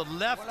of the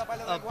left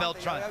of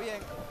Beltran.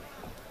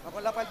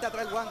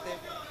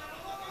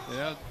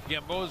 Yeah,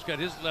 Gamboa's got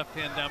his left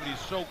hand down, but he's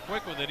so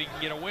quick with it, he can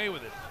get away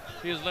with it.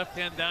 See his left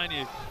hand down,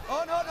 you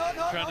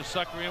trying to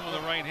sucker in with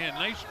the right hand.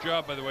 Nice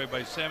job, by the way,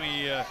 by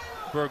Sammy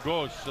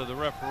Burgos, the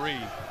referee,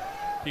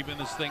 keeping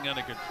this thing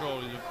under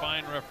control. He's a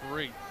fine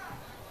referee.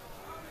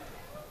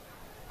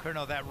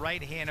 Colonel, that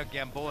right hand of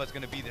Gamboa is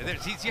going to be there.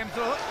 See him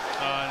throw it?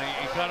 And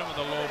he caught him with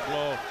a low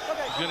blow.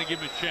 He's going to give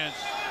him a chance.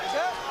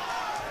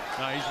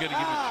 No, he's going to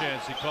give him a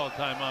chance. He called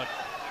timeout.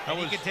 And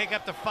he can take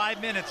up to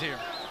 5 minutes here.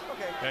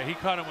 Yeah, he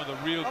caught him with a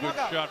real good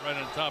shot right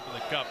on top of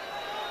the cup.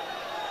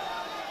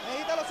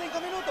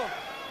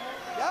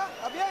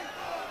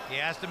 He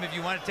asked him if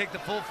you want to take the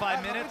full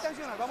 5 minutes.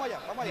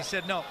 He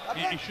said no.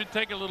 He should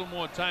take a little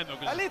more time, though.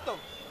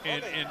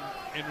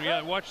 In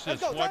reality, watch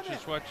this. Watch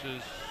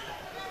this.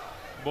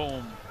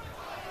 Boom.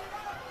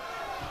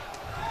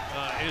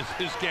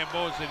 His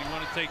Gamboa said you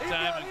want to take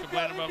time and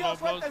complain about low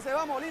blows.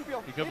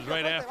 He comes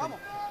right after him.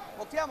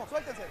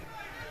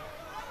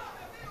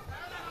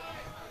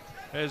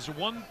 There's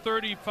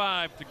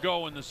 1:35 to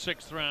go in the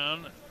 6th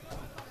round.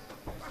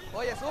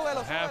 Oye,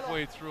 súbelo,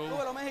 Halfway through.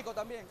 Súbelo, México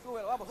también.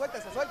 Súbelo, vamos,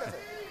 suéltese, suéltese.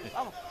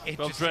 Vamos.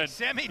 Interesting.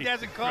 Sammy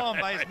doesn't call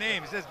him by his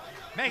name. He says,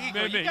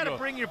 Mexico, you got to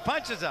bring your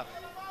punches up.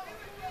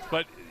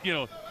 But, you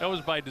know, that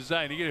was by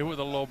design. He get hit with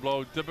a low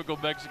blow. Typical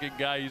Mexican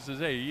guy. He says,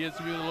 hey, he hits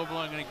me with a low blow.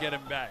 I'm going to get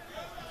him back.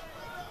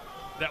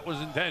 That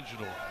was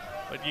intentional.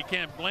 But you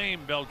can't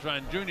blame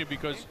Beltran Jr.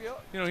 because,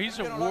 you know, he's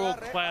a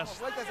world-class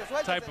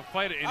type of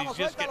fighter, and he's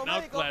just getting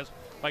outclassed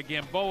by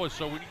Gamboa.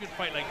 So when you can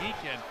fight like he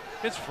can,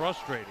 it's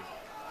frustrating.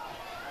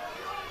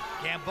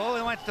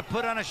 Gamboa wants to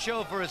put on a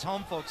show for his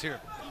home folks here.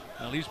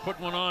 Well, he's put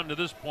one on to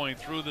this point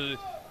through the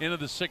end of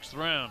the 6th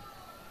round.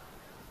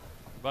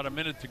 About a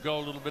minute to go,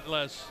 a little bit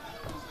less.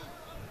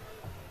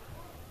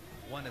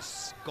 Won a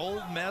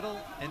gold medal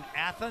in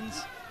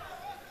Athens.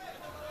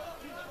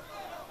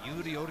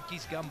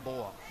 Yuriorkis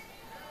Gamboa.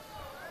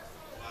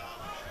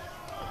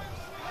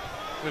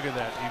 Look at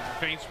that. He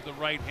feints with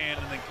the right hand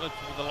and then clips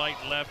with the light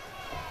left.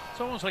 It's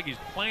almost like he's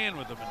playing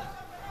with him. And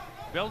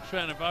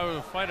Beltran, if I were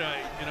a fighter,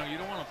 you know, you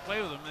don't want to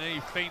play with him. Then he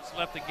feints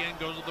left again,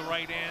 goes with the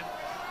right hand.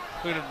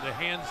 Look at him, the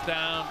hands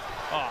down.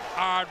 Oh,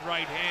 hard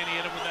right hand. He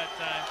hit him with that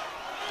time.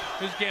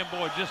 This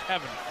Gamboa just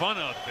having fun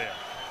out there.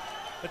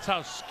 That's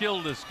how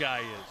skilled this guy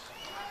is.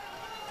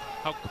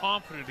 How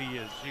confident he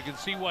is. You can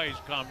see why he's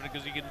confident,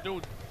 because he can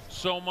do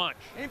so much.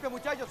 Limpio,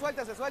 muchachos,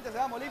 suéltese, suéltese,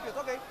 vamos, limpio,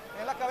 toque.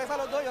 En la cabeza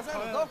los dos, yo sé,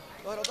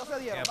 los dos se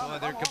dieron. Gamboa,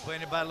 they're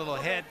complaining about a little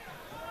head.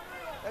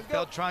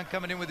 Beltran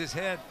coming in with his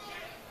head.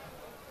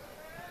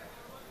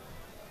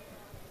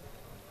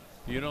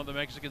 You know the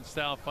Mexican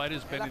style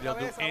fighters, Benny, they'll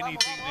do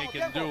anything they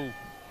can do.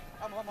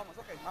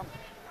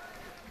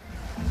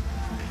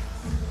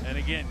 And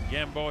again,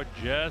 Gamboa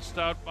just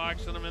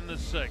outboxing him in the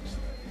 6th.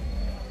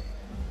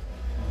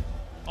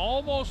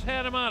 Almost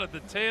had him out at the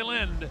tail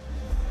end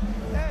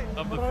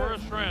of the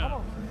 1st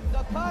round.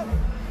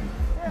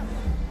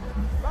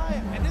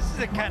 And this is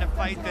the kind of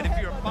fight that if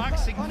you're a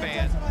boxing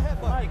fan,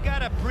 you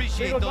gotta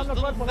appreciate those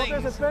little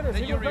things that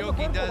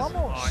Yuriorkis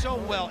does so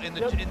well in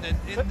the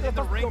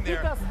ring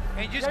there.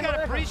 And you just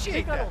gotta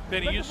appreciate that.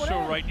 Benny, you're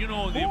so right. You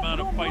know the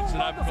amount of fights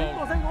that I've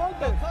called.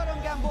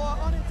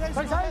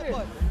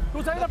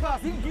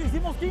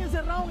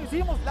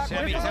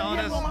 Sammy telling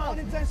us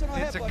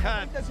it's a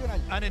cut,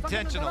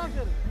 unintentional.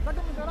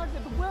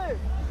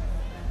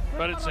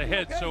 But it's a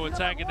hit, so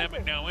it's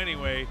academic now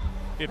anyway.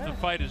 If the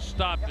fight is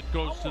stopped, it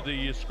goes to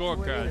the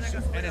scorecards.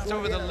 And it's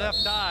over the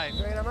left eye.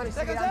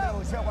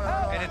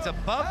 And it's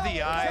above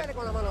the eye.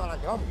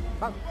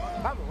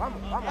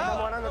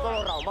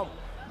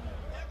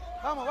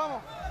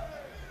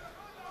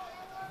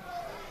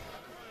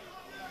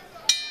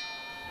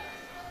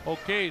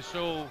 Okay,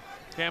 so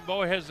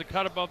Gamboa has the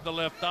cut above the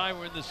left eye.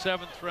 We're in the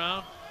 7th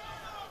round.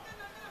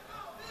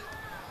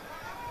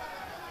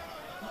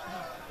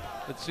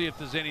 Let's see if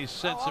there's any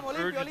sense of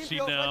urgency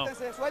now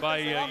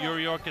by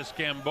Yuriorkis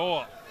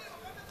Gamboa.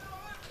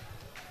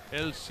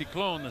 El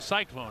Ciclon, the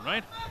Cyclone,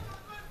 right?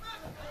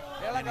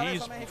 And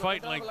he's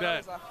fighting like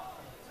that.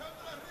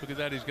 Look at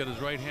that, he's got his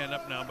right hand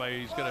up now.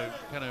 He's got a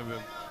kind of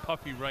a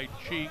puffy right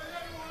cheek.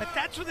 But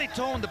that's what they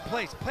told him to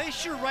place.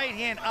 Place your right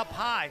hand up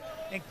high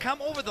and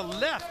come over the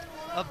left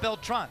of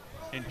Beltran.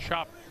 And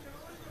chop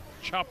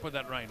with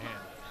that right hand.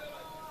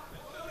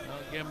 Well,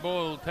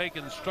 Gamboa will take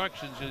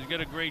instructions. He's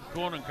got a great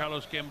corner,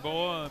 Carlos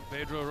Gamboa,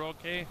 Pedro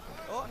Roque.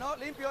 Oh, no,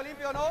 limpio,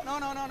 limpio, no,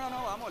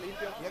 vamos,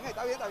 limpio. Bien,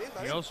 está bien, está bien,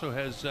 está bien. He also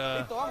has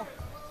Listo, vamos.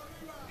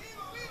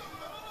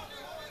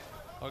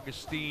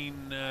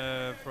 Augustine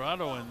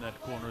Ferrado in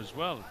that corner as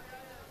well.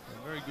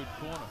 A very good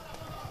corner.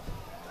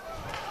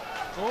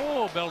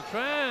 Oh,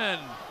 Beltran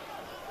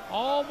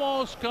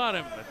almost got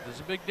him. But there's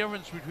a big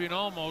difference between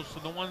almost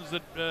and the ones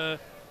that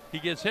he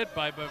gets hit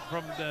by, but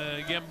from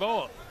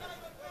Gamboa.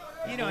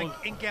 You know,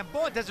 and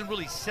Gamboa doesn't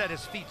really set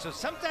his feet, so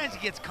sometimes he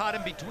gets caught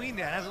in between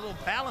there and has a little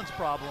balance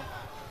problem.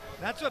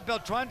 That's what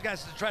Beltran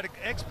has to try to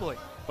exploit.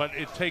 But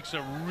it takes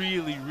a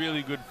really,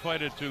 really good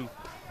fighter to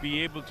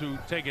be able to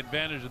take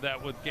advantage of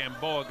that with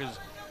Gamboa, because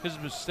his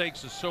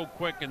mistakes are so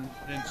quick and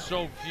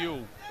so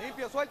few.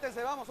 Limpio,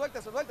 suéltese, vamos,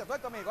 suéltese,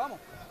 suelta, amigo, vamos.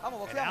 Vamos,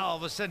 boxeamos. And now all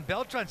of a sudden,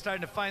 Beltran's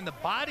starting to find the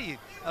body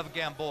of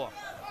Gamboa.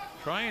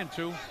 Trying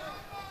to.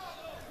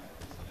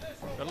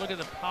 But look at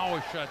the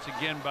power shots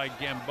again by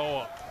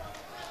Gamboa.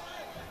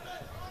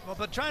 Well,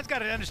 Beltran's got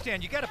to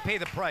understand, you got to pay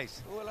the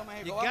price.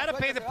 You got to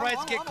pay the price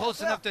to get close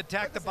enough to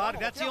attack the body.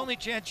 That's the only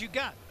chance you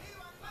got.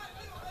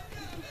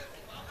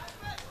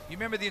 You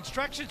remember the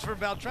instructions for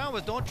Beltran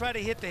was don't try to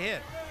hit the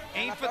head.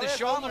 Aim for the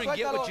shoulder and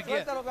get what you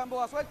get.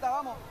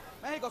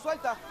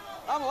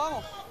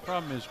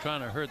 Problem is trying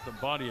to hurt the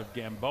body of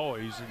Gamboa.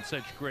 He's in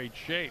such great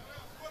shape.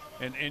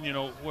 And you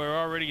know, we're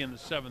already in the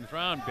 7th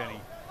round, Benny.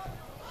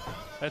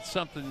 That's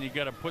something you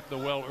got to put the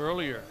well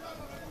earlier.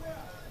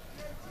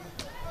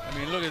 I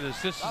mean, look at this.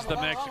 This is the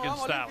Mexican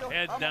style.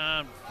 Head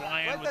down,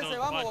 flying with those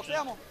punches.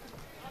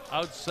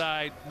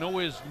 Outside,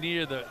 nowhere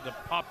near the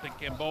pop that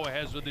Gamboa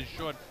has with his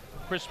short,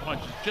 crisp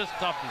punches. Just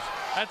toughness.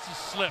 That's a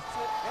slip.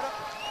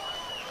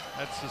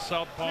 That's the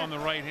southpaw and the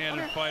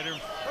right-handed fighter.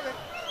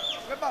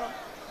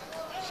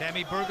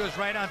 Sammy Burgos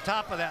right on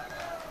top of that.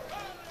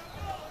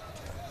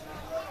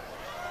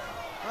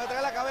 No le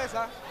trae la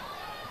cabeza.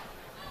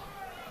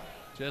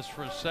 Just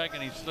for a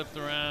second, he slipped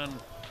around,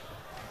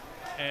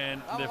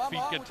 and Vamos, the vamos, feet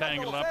vamos, get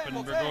tangled muchacho, up, and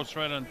boxeo, Burgos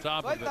right on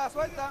top of it. Suelta,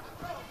 suelta.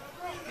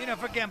 You know,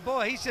 for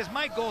Gamboa, he says,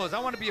 my goal is I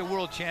want to be a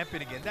world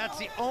champion again. That's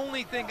the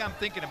only thing I'm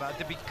thinking about,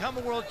 to become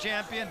a world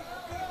champion,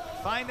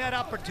 find that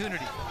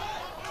opportunity.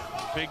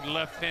 Big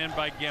left hand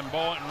by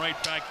Gamboa, and right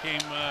back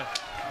came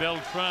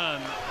Beltran.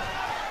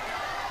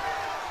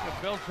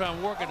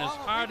 Beltran working as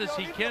hard as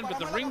he can, but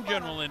the ring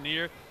general in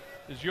here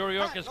is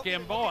Yuriorkis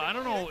Gamboa. I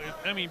don't know.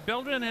 I mean,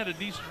 Beltran had a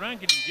decent round.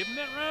 Can you give him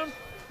that round?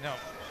 No.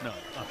 No.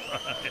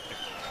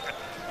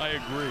 I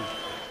agree.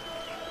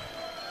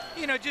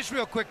 You know, just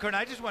real quick, Kern,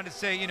 I just wanted to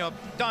say, you know,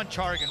 Don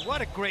Chargan,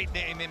 what a great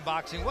name in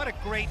boxing. What a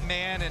great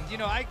man. And, you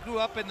know, I grew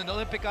up in the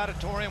Olympic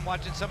Auditorium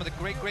watching some of the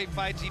great, great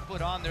fights he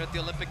put on there at the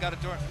Olympic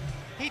Auditorium.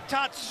 He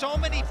taught so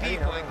many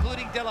people,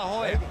 including De La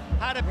Hoya,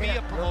 how to be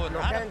a promoter,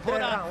 how to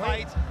put on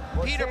fights.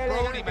 Peter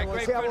Brody, my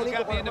great friend who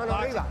got me into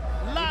boxing.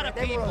 A lot of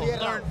people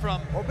learned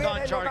from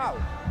Don Chargan.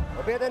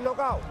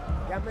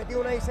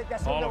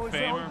 Hall of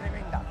Famer.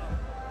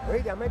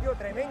 Oye, han metido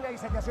tremenda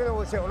disertación de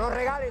bolseo. No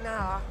regale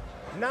nada.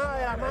 Nada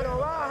de la mano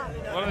baja.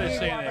 Ni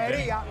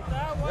guapería.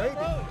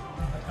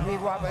 Ni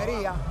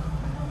guapería.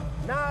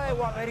 Nada de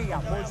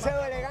guapería.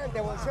 Bolseo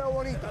elegante, bolseo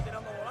bonito.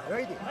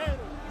 ¿Oíste?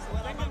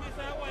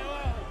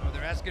 Well,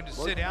 they're asking him to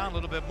sit down a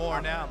little bit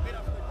more now.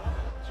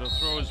 So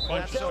throw his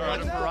punches So much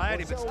around.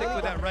 variety, but stick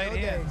with that right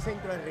hand.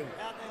 Centro del ring.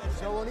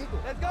 Bolseo bonito.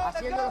 Let's go,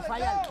 let's go, Haciéndolo let's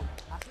fallar. go.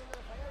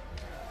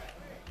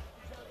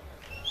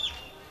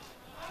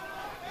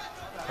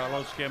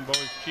 Carlos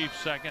Gamboa's chief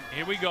second.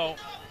 Here we go.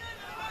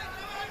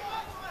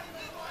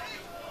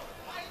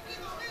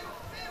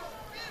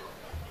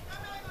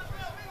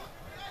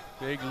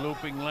 Big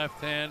looping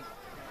left hand.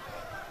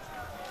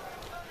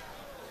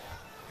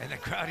 And the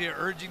crowd here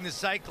urging the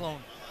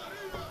Cyclone.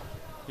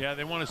 Yeah,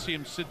 they want to see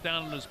him sit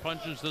down on his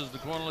punches. Does the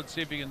corner? Let's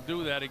see if he can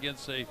do that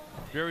against a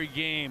very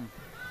game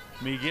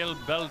Miguel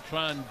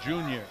Beltran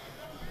Jr.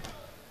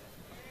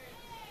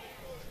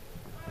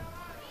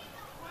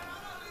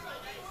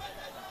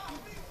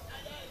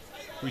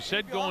 We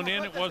said going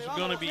in it wasn't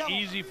going to be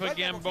easy for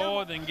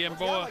Gamboa. Then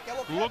Gamboa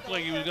looked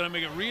like he was going to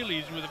make it real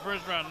easy with the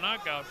first round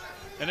knockout.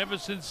 And ever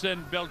since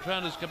then,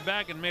 Beltran has come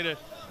back and made a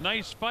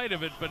nice fight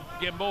of it, but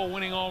Gamboa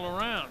winning all the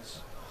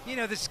rounds. You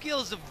know, the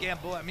skills of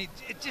Gamboa, I mean,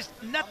 it just,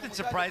 nothing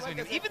surprised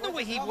me. Even the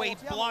way he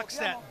blocks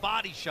that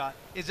body shot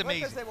is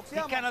amazing.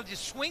 He kind of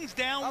just swings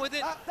down with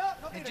it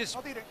and just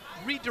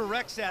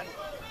redirects that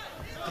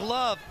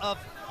glove of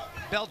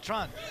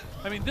Beltran.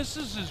 I mean, this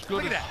is as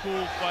good a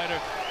school fighter.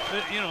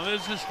 You know,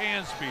 there's his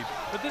hand speed,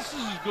 but this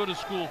is as good a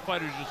school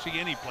fighter as you'll see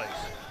any place.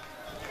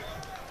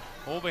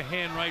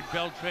 Overhand right,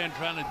 Beltran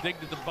trying to dig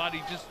to the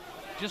body,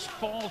 just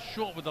falls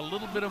short with a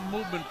little bit of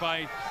movement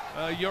by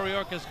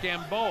Yuriorkis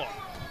Gamboa.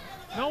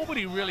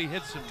 Nobody really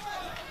hits him,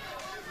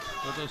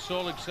 with the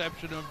sole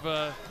exception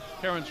of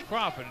Terrence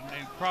Crawford,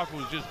 and Crawford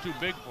was just too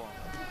big for him.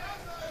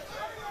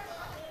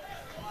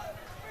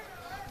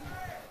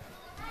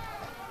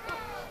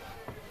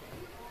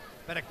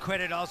 But a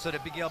credit also to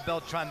Miguel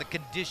Beltran, the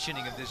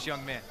conditioning of this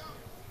young man.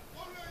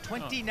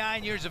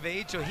 29 years of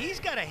age, so he's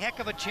got a heck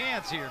of a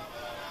chance here.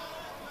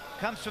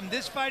 Comes from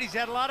this fight, he's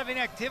had a lot of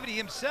inactivity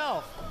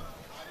himself.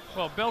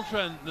 Well,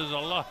 Beltran, there's a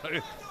lot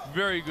of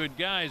very good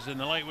guys in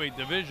the lightweight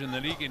division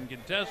that he can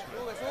contest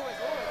with.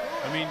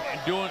 I mean,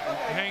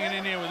 hanging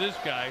in here with this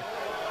guy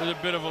is a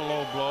bit of a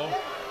low blow.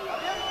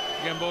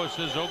 Gamboa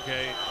says,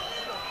 okay,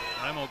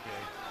 I'm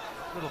okay.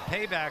 Little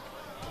payback.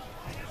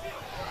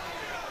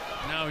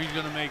 Now he's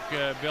going to make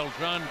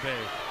Beltran pay.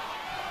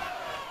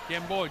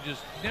 Gamboa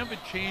just never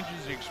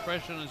changes the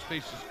expression on his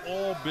face. It's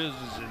all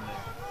business in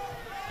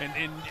there.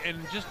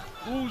 And just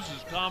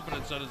oozes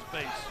confidence on his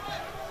face.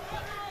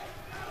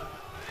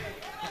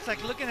 It's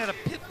like looking at a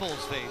pit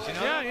bull's face, you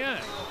know? Yeah,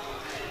 yeah.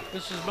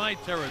 This is my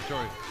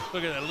territory.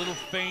 Look at that little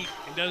feint.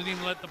 He doesn't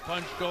even let the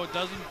punch go. It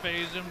doesn't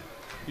phase him.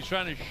 He's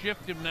trying to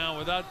shift him now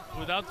without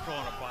throwing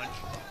a punch.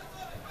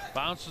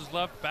 Bounces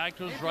left, back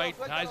to his right,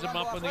 ties him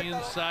up on the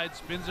inside,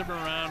 spins him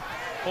around,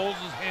 holds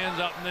his hands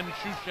up, and then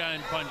shoe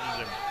shine punches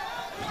him.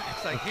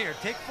 It's like, here,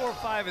 take 4 or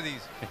 5 of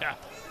these. Yeah.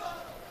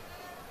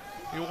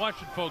 You're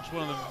watching, folks,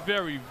 one of the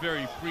very,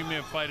 very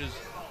premier fighters,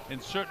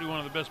 and certainly one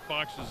of the best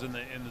boxers in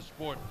the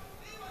sport.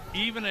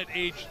 Even at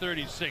age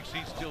 36,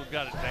 he's still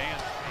got it to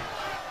hand.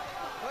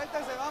 I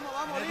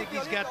think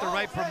he's got the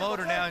right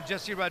promoter now, and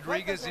Jesse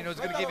Rodriguez, you know, is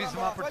going to give you some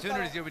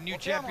opportunities here with New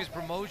Champions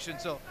promotion.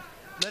 So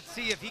let's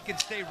see if he can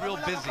stay real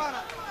busy.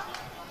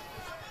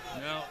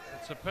 Now,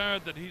 it's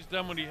apparent that he's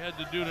done what he had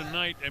to do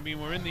tonight. I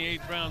mean, we're in the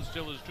 8th round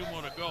still. There's 2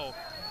 more to go.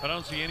 I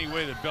don't see any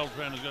way that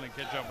Beltran is going to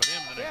catch up with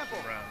him the next 2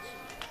 rounds.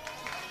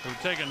 It would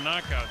take a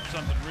knockout,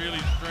 something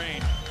really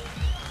strange.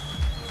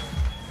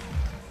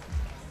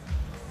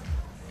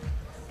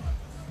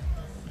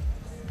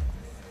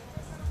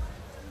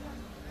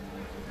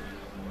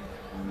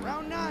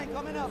 Round 9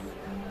 coming up.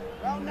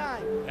 Round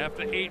Round 9.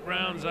 After 8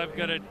 rounds, I've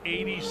got it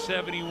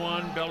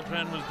 80-71.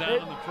 Beltran was down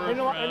in the first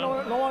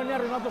round.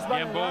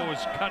 Gamboa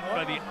was cut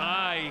by the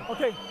eye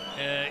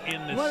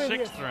in the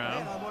 6th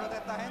round.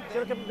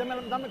 Quiero que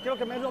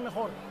me des lo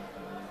mejor.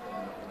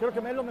 Quiero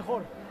que me des lo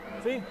mejor.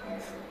 Sí,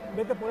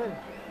 vete por él.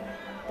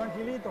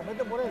 Tranquilito,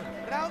 vete por él.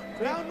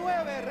 Round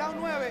 9,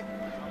 round 9.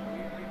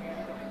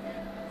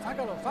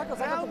 Sácalo.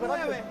 Round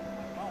 9.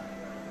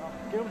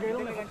 Quiero que lo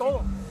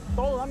mejor.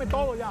 Todo, dame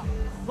todo ya.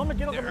 No me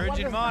quiero que me guardes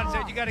urging him on, nada.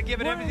 said you got to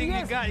give it everything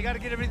you got. You got to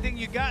get everything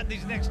you got in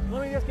these next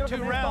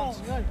 2 rounds.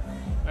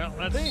 Well,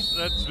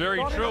 that's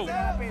very true.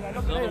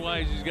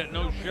 Otherwise, he's got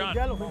no shot.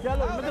 Gamboa,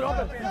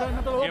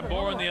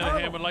 on the other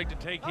hand, would like to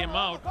take him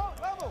out.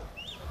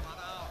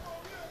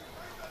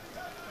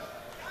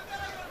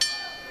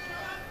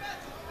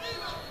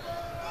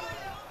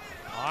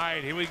 All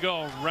right, here we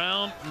go.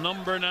 Round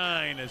number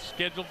 9 is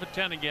scheduled for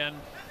 10 again.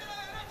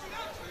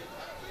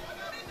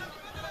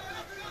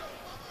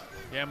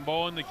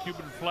 Gamboa in the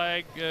Cuban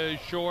flag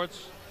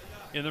shorts.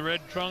 In the red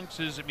trunks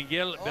is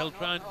Miguel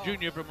Beltran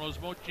Jr. from Los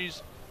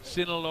Mochis,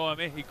 Sinaloa,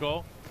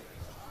 Mexico.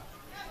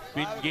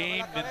 Been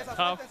game, been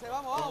tough,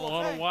 a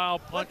lot of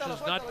wild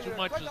punches, not too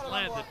much has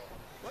landed,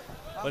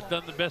 but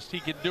done the best he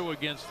can do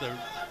against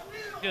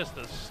just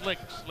a slick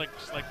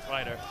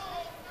fighter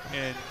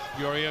in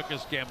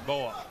Yuriorkis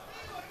Gamboa.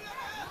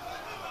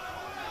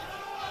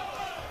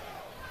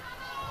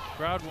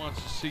 Crowd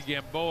wants to see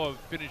Gamboa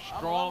finish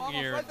strong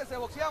here.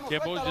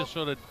 Gamboa's just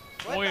sort of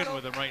toying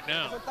with him right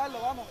now.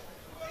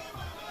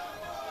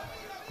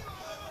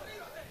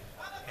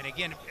 And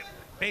again,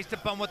 based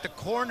upon what the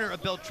corner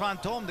of Beltran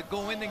told him, to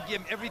go in and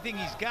give him everything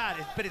he's got.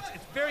 But it's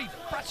very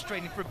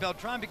frustrating for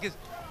Beltran, because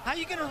how are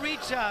you going to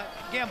reach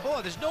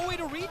Gamboa? There's no way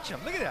to reach him.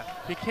 Look at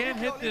that. You can't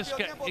hit this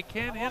guy. You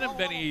can't hit him,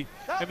 then he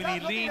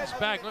leans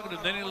back. Look at him.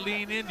 Then he'll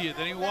lean into you.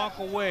 Then he walk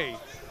away.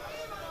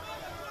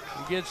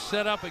 He gets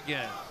set up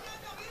again.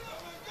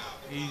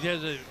 He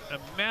has a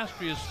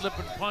mastery of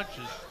slipping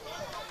punches.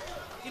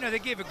 You know, they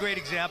gave a great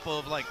example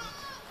of, like,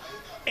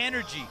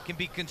 energy can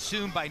be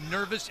consumed by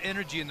nervous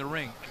energy in the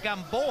ring.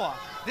 Gamboa,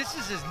 this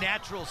is his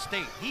natural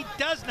state. He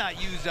does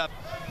not use up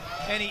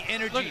any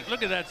energy.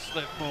 Look at that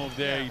slip move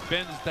there. He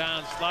bends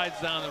down, slides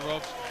down the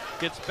ropes,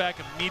 gets back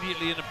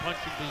immediately in a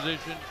punching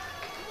position.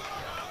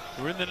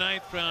 We're in the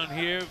 9th round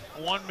here.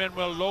 Juan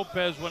Manuel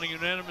Lopez won a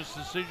unanimous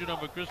decision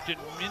over Christian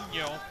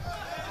Mino.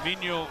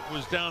 Mino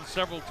was down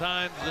several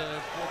times, 4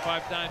 or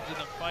 5 times in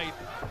the fight.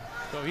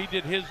 So he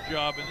did his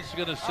job, and this is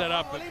going to set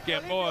up, if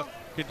Gamboa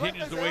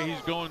continues the way he's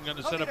going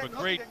to set up a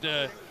great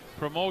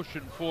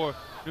promotion for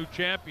new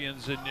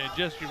champions. And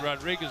Jesse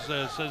Rodriguez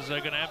says they're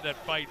going to have that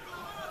fight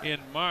in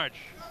March.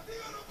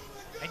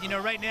 And you know,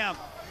 right now,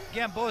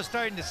 Gamboa is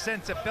starting to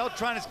sense that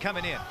Beltran is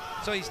coming in.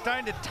 So he's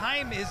starting to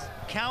time his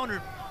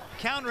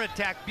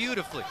counterattack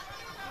beautifully.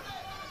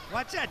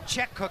 Watch that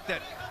check hook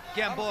that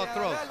Gamboa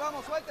throws.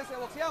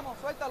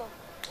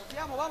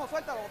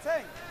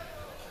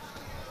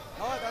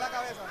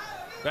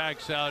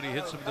 Backs out, he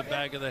hits him in the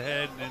back of the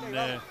head,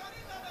 and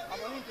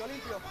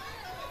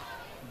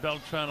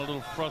Beltran a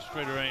little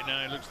frustrated right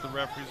now. He looks at the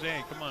referees,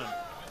 hey, come on.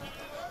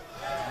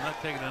 I'm not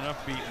taking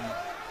enough beating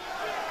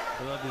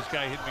without this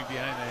guy hitting me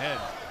behind the head.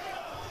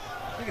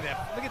 Look at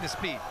that, look at the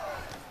speed.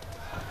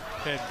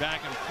 Head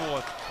back and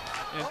forth.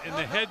 And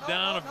the head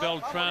down of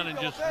Beltran and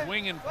just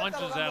winging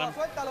punches at him.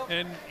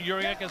 And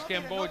Yuriorkis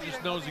Gamboa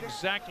just knows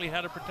exactly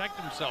how to protect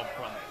himself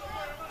from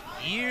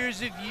it.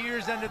 Years of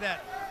years under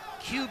that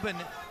Cuban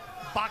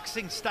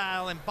boxing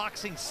style and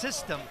boxing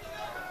system.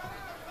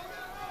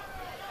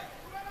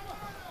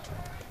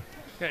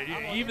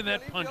 Yeah, even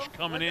that punch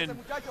coming in,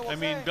 I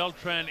mean,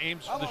 Beltran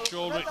aims for the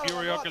shoulder,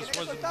 Yuriorkis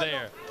wasn't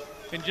there.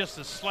 And just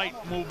a slight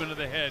movement of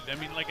the head, I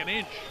mean, like an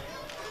inch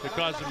to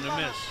cause him to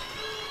miss.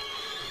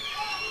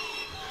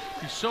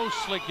 He's so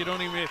slick, you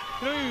don't even, you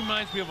know, he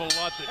reminds me of a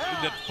lot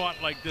that fought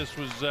like this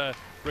was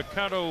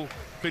Ricardo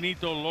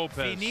Finito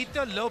Lopez.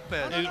 Finito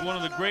Lopez. He's one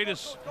of the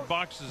greatest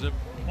boxers of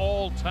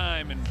all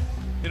time, and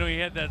you know, he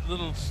had that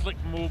little slick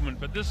movement.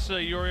 But this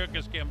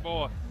Yuriorkis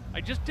Gamboa,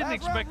 I just didn't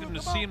expect him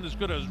to see him this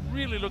good. I was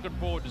really looking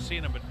forward to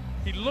seeing him, but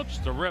he looks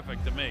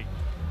terrific to me.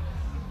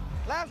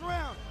 Last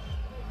round.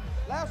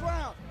 Last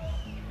round.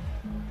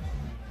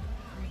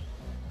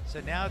 So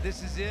now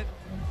this is it.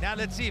 Now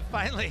let's see if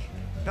finally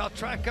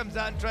Beltran comes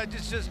out and tries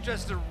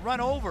just to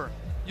run over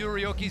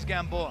Yuriorkis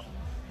Gamboa.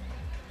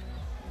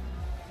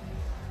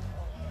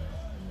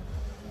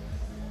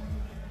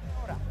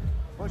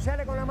 Did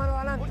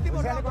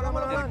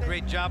a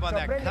great job on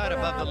that cut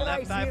above the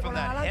left eye from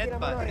that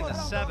headbutt in the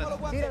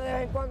 7th. Tira de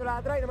vez en cuando la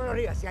atrás y la mano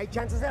arriba. Si hay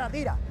chance se la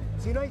tira.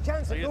 Si no hay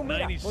chance, tú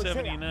mira.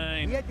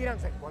 90-79. Y él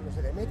tirándose. Cuando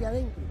se le mete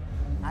adentro,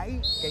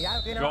 ahí que ya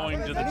tiene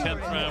Going to the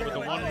 10th round with the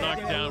one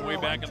knockdown way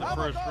back in the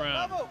first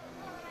round.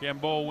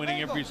 Gamboa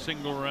winning every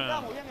single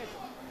round.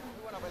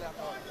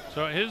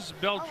 So here's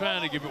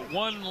Beltran to give it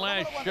one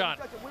last shot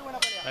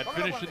at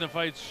finishing the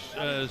fight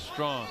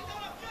strong.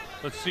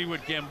 Let's see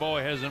what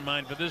Gamboa has in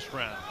mind for this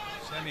round.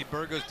 Sammy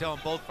Burgo's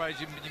telling both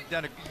fighters, you've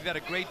got a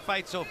great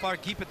fight so far.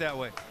 Keep it that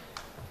way.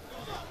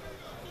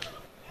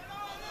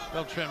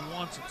 Beltran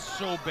wants it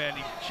so bad,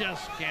 he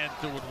just can't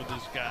do it with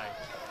this guy.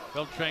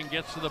 Beltran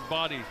gets to the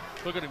body.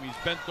 Look at him, he's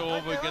bent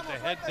over, get the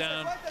head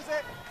down.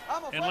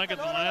 And like at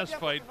the last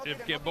fight,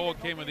 if Gamboa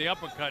came with the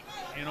uppercut,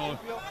 you know,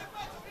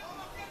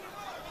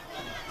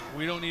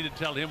 we don't need to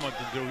tell him what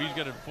to do. He's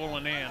got it full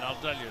in hand, I'll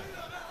tell you.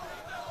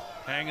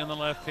 Hanging the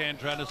left hand,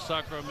 trying to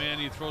sucker him in.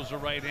 He throws the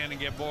right hand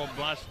and Gamboa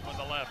blasts him with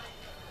the left.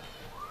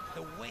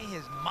 The way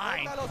his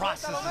mind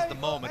processes the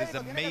moment is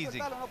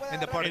amazing in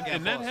the part of Gamboa.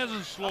 And that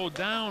hasn't slowed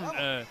down,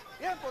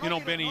 you know,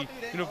 Benny.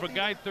 You know, for a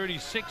guy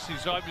 36,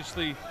 he's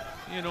obviously,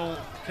 you know,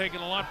 taken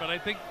a lot, but I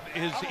think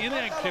his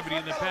inactivity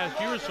in the past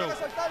year or so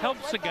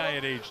helps a guy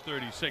at age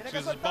 36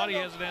 because his body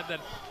hasn't had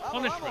that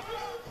punishment.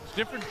 It's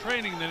different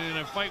training than in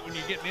a fight when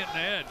you're getting hit in the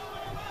head.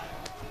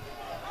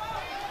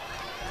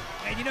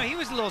 And you know, he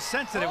was a little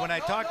sensitive when I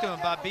talked to him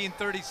about being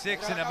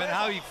 36 and about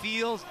how he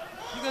feels.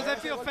 He goes, I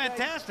feel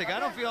fantastic. I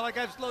don't feel like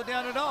I've slowed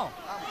down at all.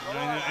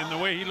 And the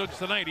way he looks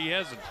tonight, he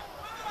hasn't.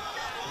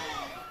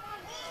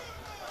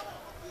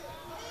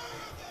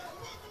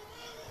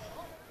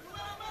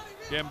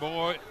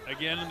 Gamboa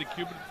again in the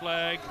Cuban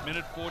flag.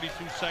 Minute 42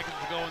 seconds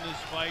to go in this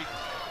fight.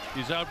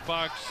 He's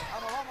outboxed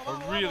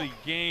a really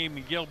game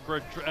Miguel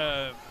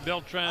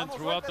Beltran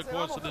throughout the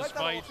course of this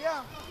fight.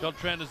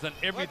 Beltran has done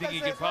everything he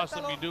could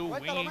possibly do,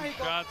 winging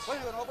shots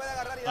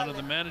under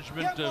the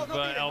management of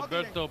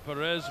Alberto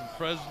Perez and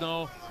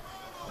Fresno.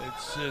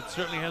 It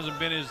certainly hasn't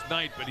been his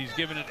night, but he's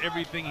given it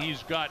everything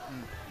he's got,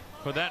 and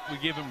for that we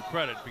give him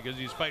credit because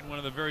he's fighting one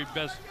of the very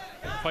best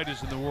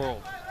fighters in the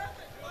world.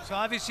 So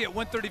obviously at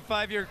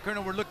 135 here,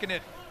 Colonel, we're looking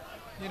at,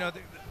 you know,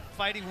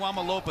 fighting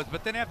Wama Lopez,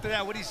 but then after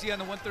that, what do you see on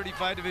the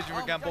 135 division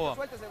for Gamboa?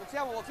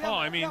 Oh,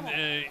 I mean,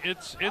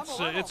 it's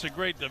a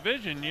great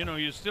division. You know,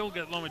 you still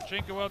got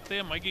Lomachenko out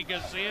there, Mikey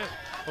Garcia,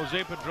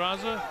 Jose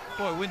Pedraza.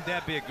 Boy, wouldn't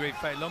that be a great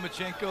fight,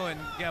 Lomachenko and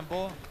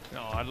Gamboa?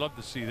 No, I'd love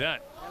to see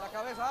that.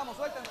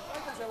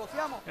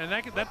 And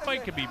that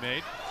fight could be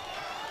made.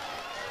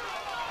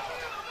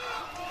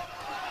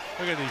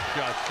 Look at these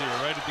shots here,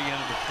 right at the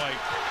end of the fight.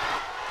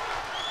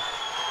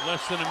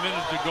 Less than a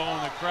minute to go,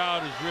 and the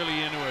crowd is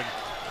really into it.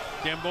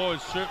 Gamboa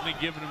has certainly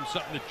given him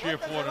something to cheer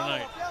for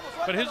tonight.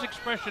 But his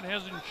expression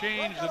hasn't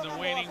changed in the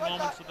waning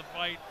moments of the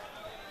fight.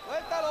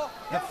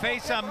 The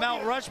face on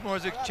Mount Rushmore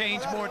has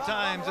changed more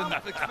times than the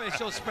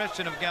facial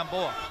expression of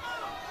Gamboa.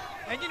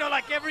 And you know,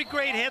 like every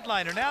great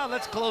headliner, now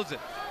let's close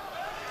it.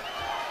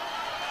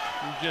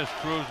 He's just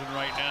cruising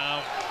right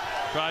now.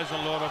 Tries to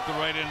load up the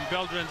right end.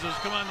 Beltran says,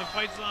 come on, the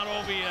fight's not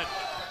over yet.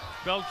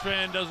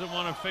 Beltran doesn't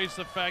want to face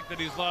the fact that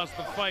he's lost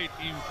the fight.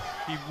 He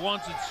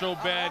wants it so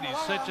bad. He's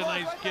such a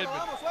nice kid,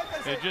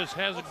 but it just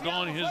hasn't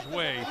gone his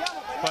way.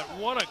 But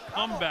what a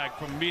comeback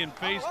from being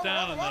face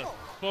down in the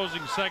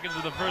closing seconds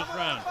of the first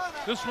round.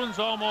 This one's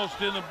almost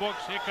in the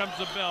books. Here comes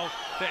the bell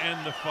to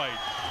end the fight.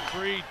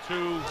 3, 2,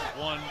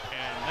 1,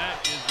 and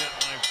that is it,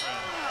 my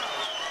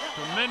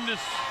friends.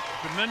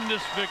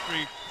 Tremendous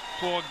victory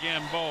for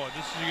Gamboa.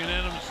 This is a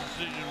unanimous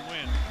decision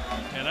win,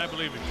 and I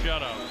believe a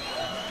shutout.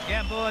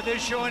 Gamboa, they're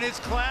showing his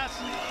class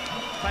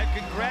by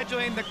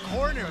congratulating the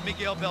corner of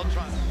Miguel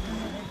Beltran.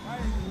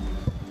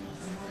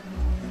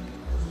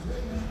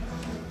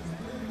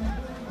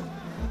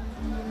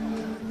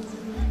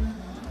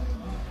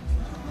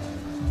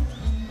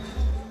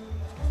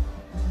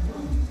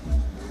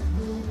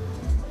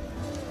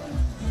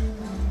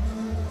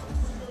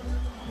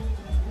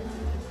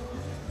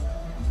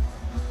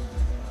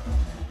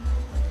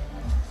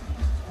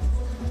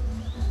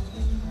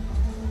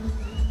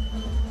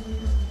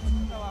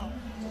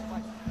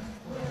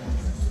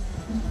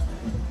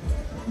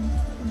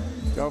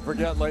 Don't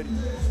forget, ladies.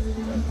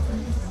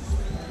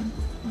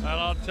 Well,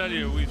 I'll tell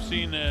you, we've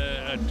seen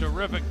a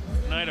terrific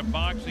night of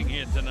boxing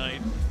here tonight.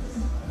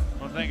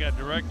 I want to thank our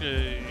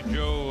director,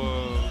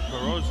 Joe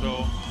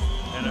Caroso,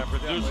 and our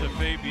producer,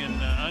 Fabian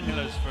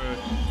Angeles,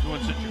 for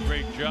doing such a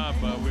great job.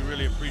 We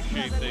really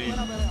appreciate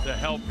the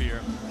help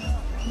here.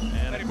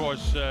 And, of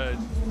course,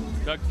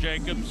 Doug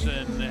Jacobs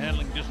and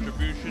handling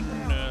distribution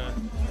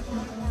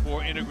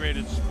for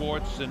Integrated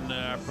Sports, and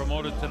our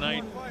promoter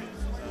tonight,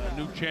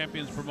 New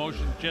Champions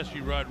Promotion,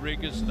 Jesse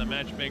Rodriguez, and the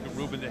matchmaker,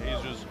 Ruben De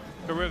Jesus.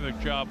 Terrific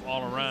job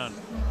all around.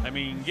 I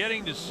mean,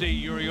 getting to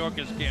see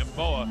Yuriorkis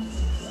Gamboa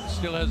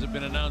still hasn't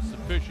been announced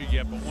officially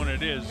yet, but when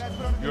it is,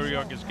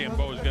 Yuriorkis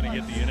Gamboa is going to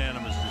get the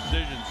unanimous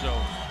decision. So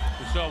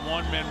we saw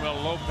Juan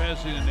Manuel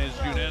Lopez in his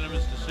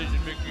unanimous decision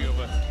victory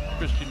over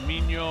Christian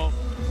Mino.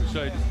 We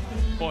saw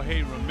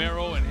Jorge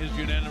Romero in his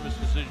unanimous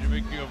decision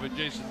victory over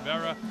Jason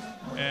Vera,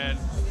 and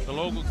the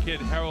local kid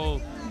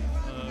Harold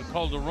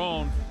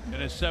Calderon in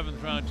his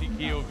 7th round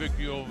TKO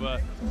victory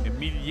over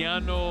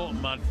Emiliano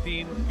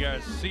Martin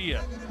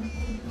Garcia.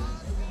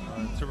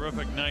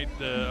 Terrific night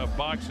of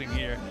boxing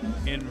here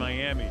in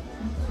Miami.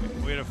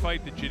 We had a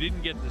fight that you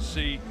didn't get to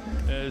see.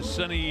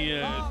 Sonny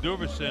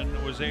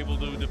Duverson was able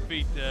to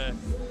defeat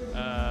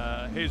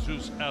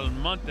Jesus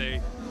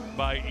Almonte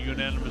by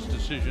unanimous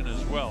decision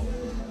as well.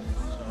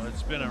 So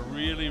it's been a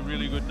really,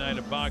 really good night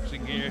of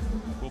boxing here.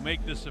 We'll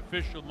make this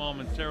official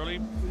momentarily.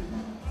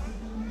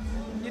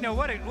 You know,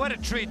 what a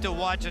treat to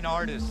watch an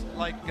artist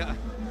like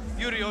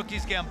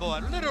Yuriorkis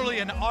Gamboa, literally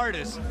an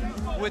artist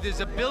with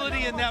his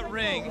ability in that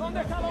ring.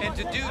 And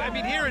to do, I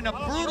mean, here in a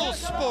brutal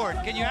sport,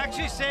 can you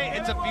actually say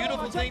it's a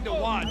beautiful thing to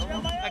watch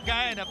a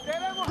guy in a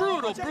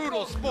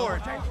brutal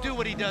sport do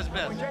what he does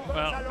best?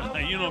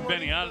 Well, you know,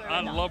 Benny,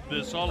 I love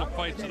this, all the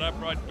fights that I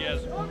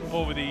broadcast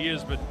over the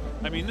years, but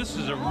I mean, this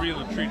is a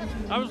real treat.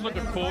 I was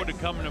looking forward to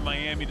coming to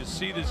Miami to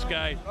see this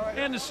guy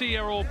and to see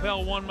our old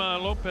pal Juan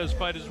Lopez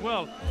fight as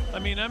well. I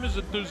mean, I'm as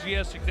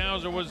enthusiastic now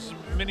as I was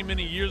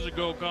many years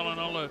ago, calling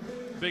all the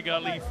big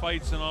Ali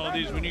fights and all of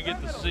these, when you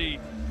get to see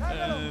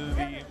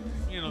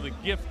the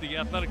gift, the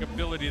athletic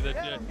ability that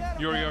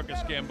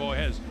Yuriorkis Gamboa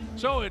has.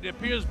 So it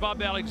appears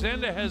Bob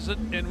Alexander has it,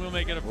 and we'll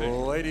make it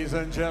official. Ladies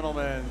and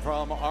gentlemen,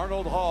 from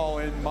Arnold Hall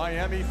in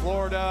Miami,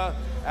 Florida,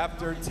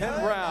 after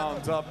 10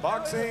 rounds of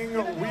boxing,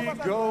 we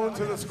go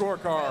to the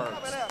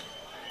scorecards.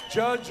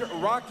 Judge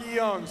Rocky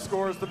Young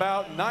scores the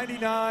bout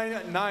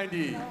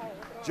 99-90.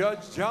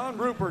 Judge John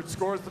Rupert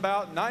scores the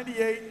bout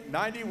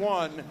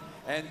 98-91.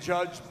 And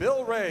Judge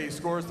Bill Ray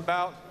scores the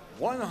bout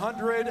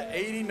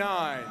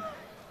 189.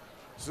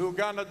 Su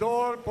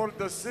ganador por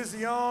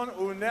decisión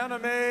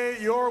unánime,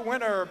 your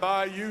winner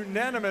by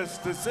unanimous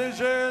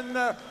decision,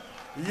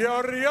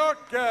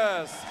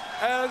 Yuriorkis,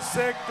 el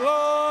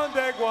Ciclon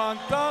De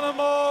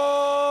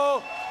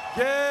Guantánamo,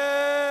 Gamboa.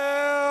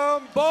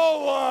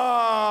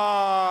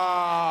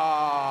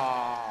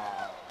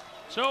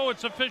 So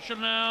it's official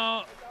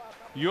now.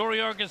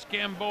 Yuriorkis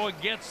Gamboa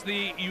gets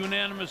the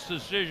unanimous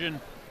decision.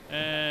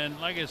 And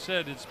like I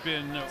said, it's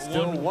been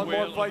still one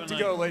more fight to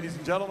go, ladies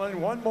and gentlemen.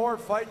 One more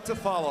fight to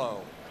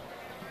follow.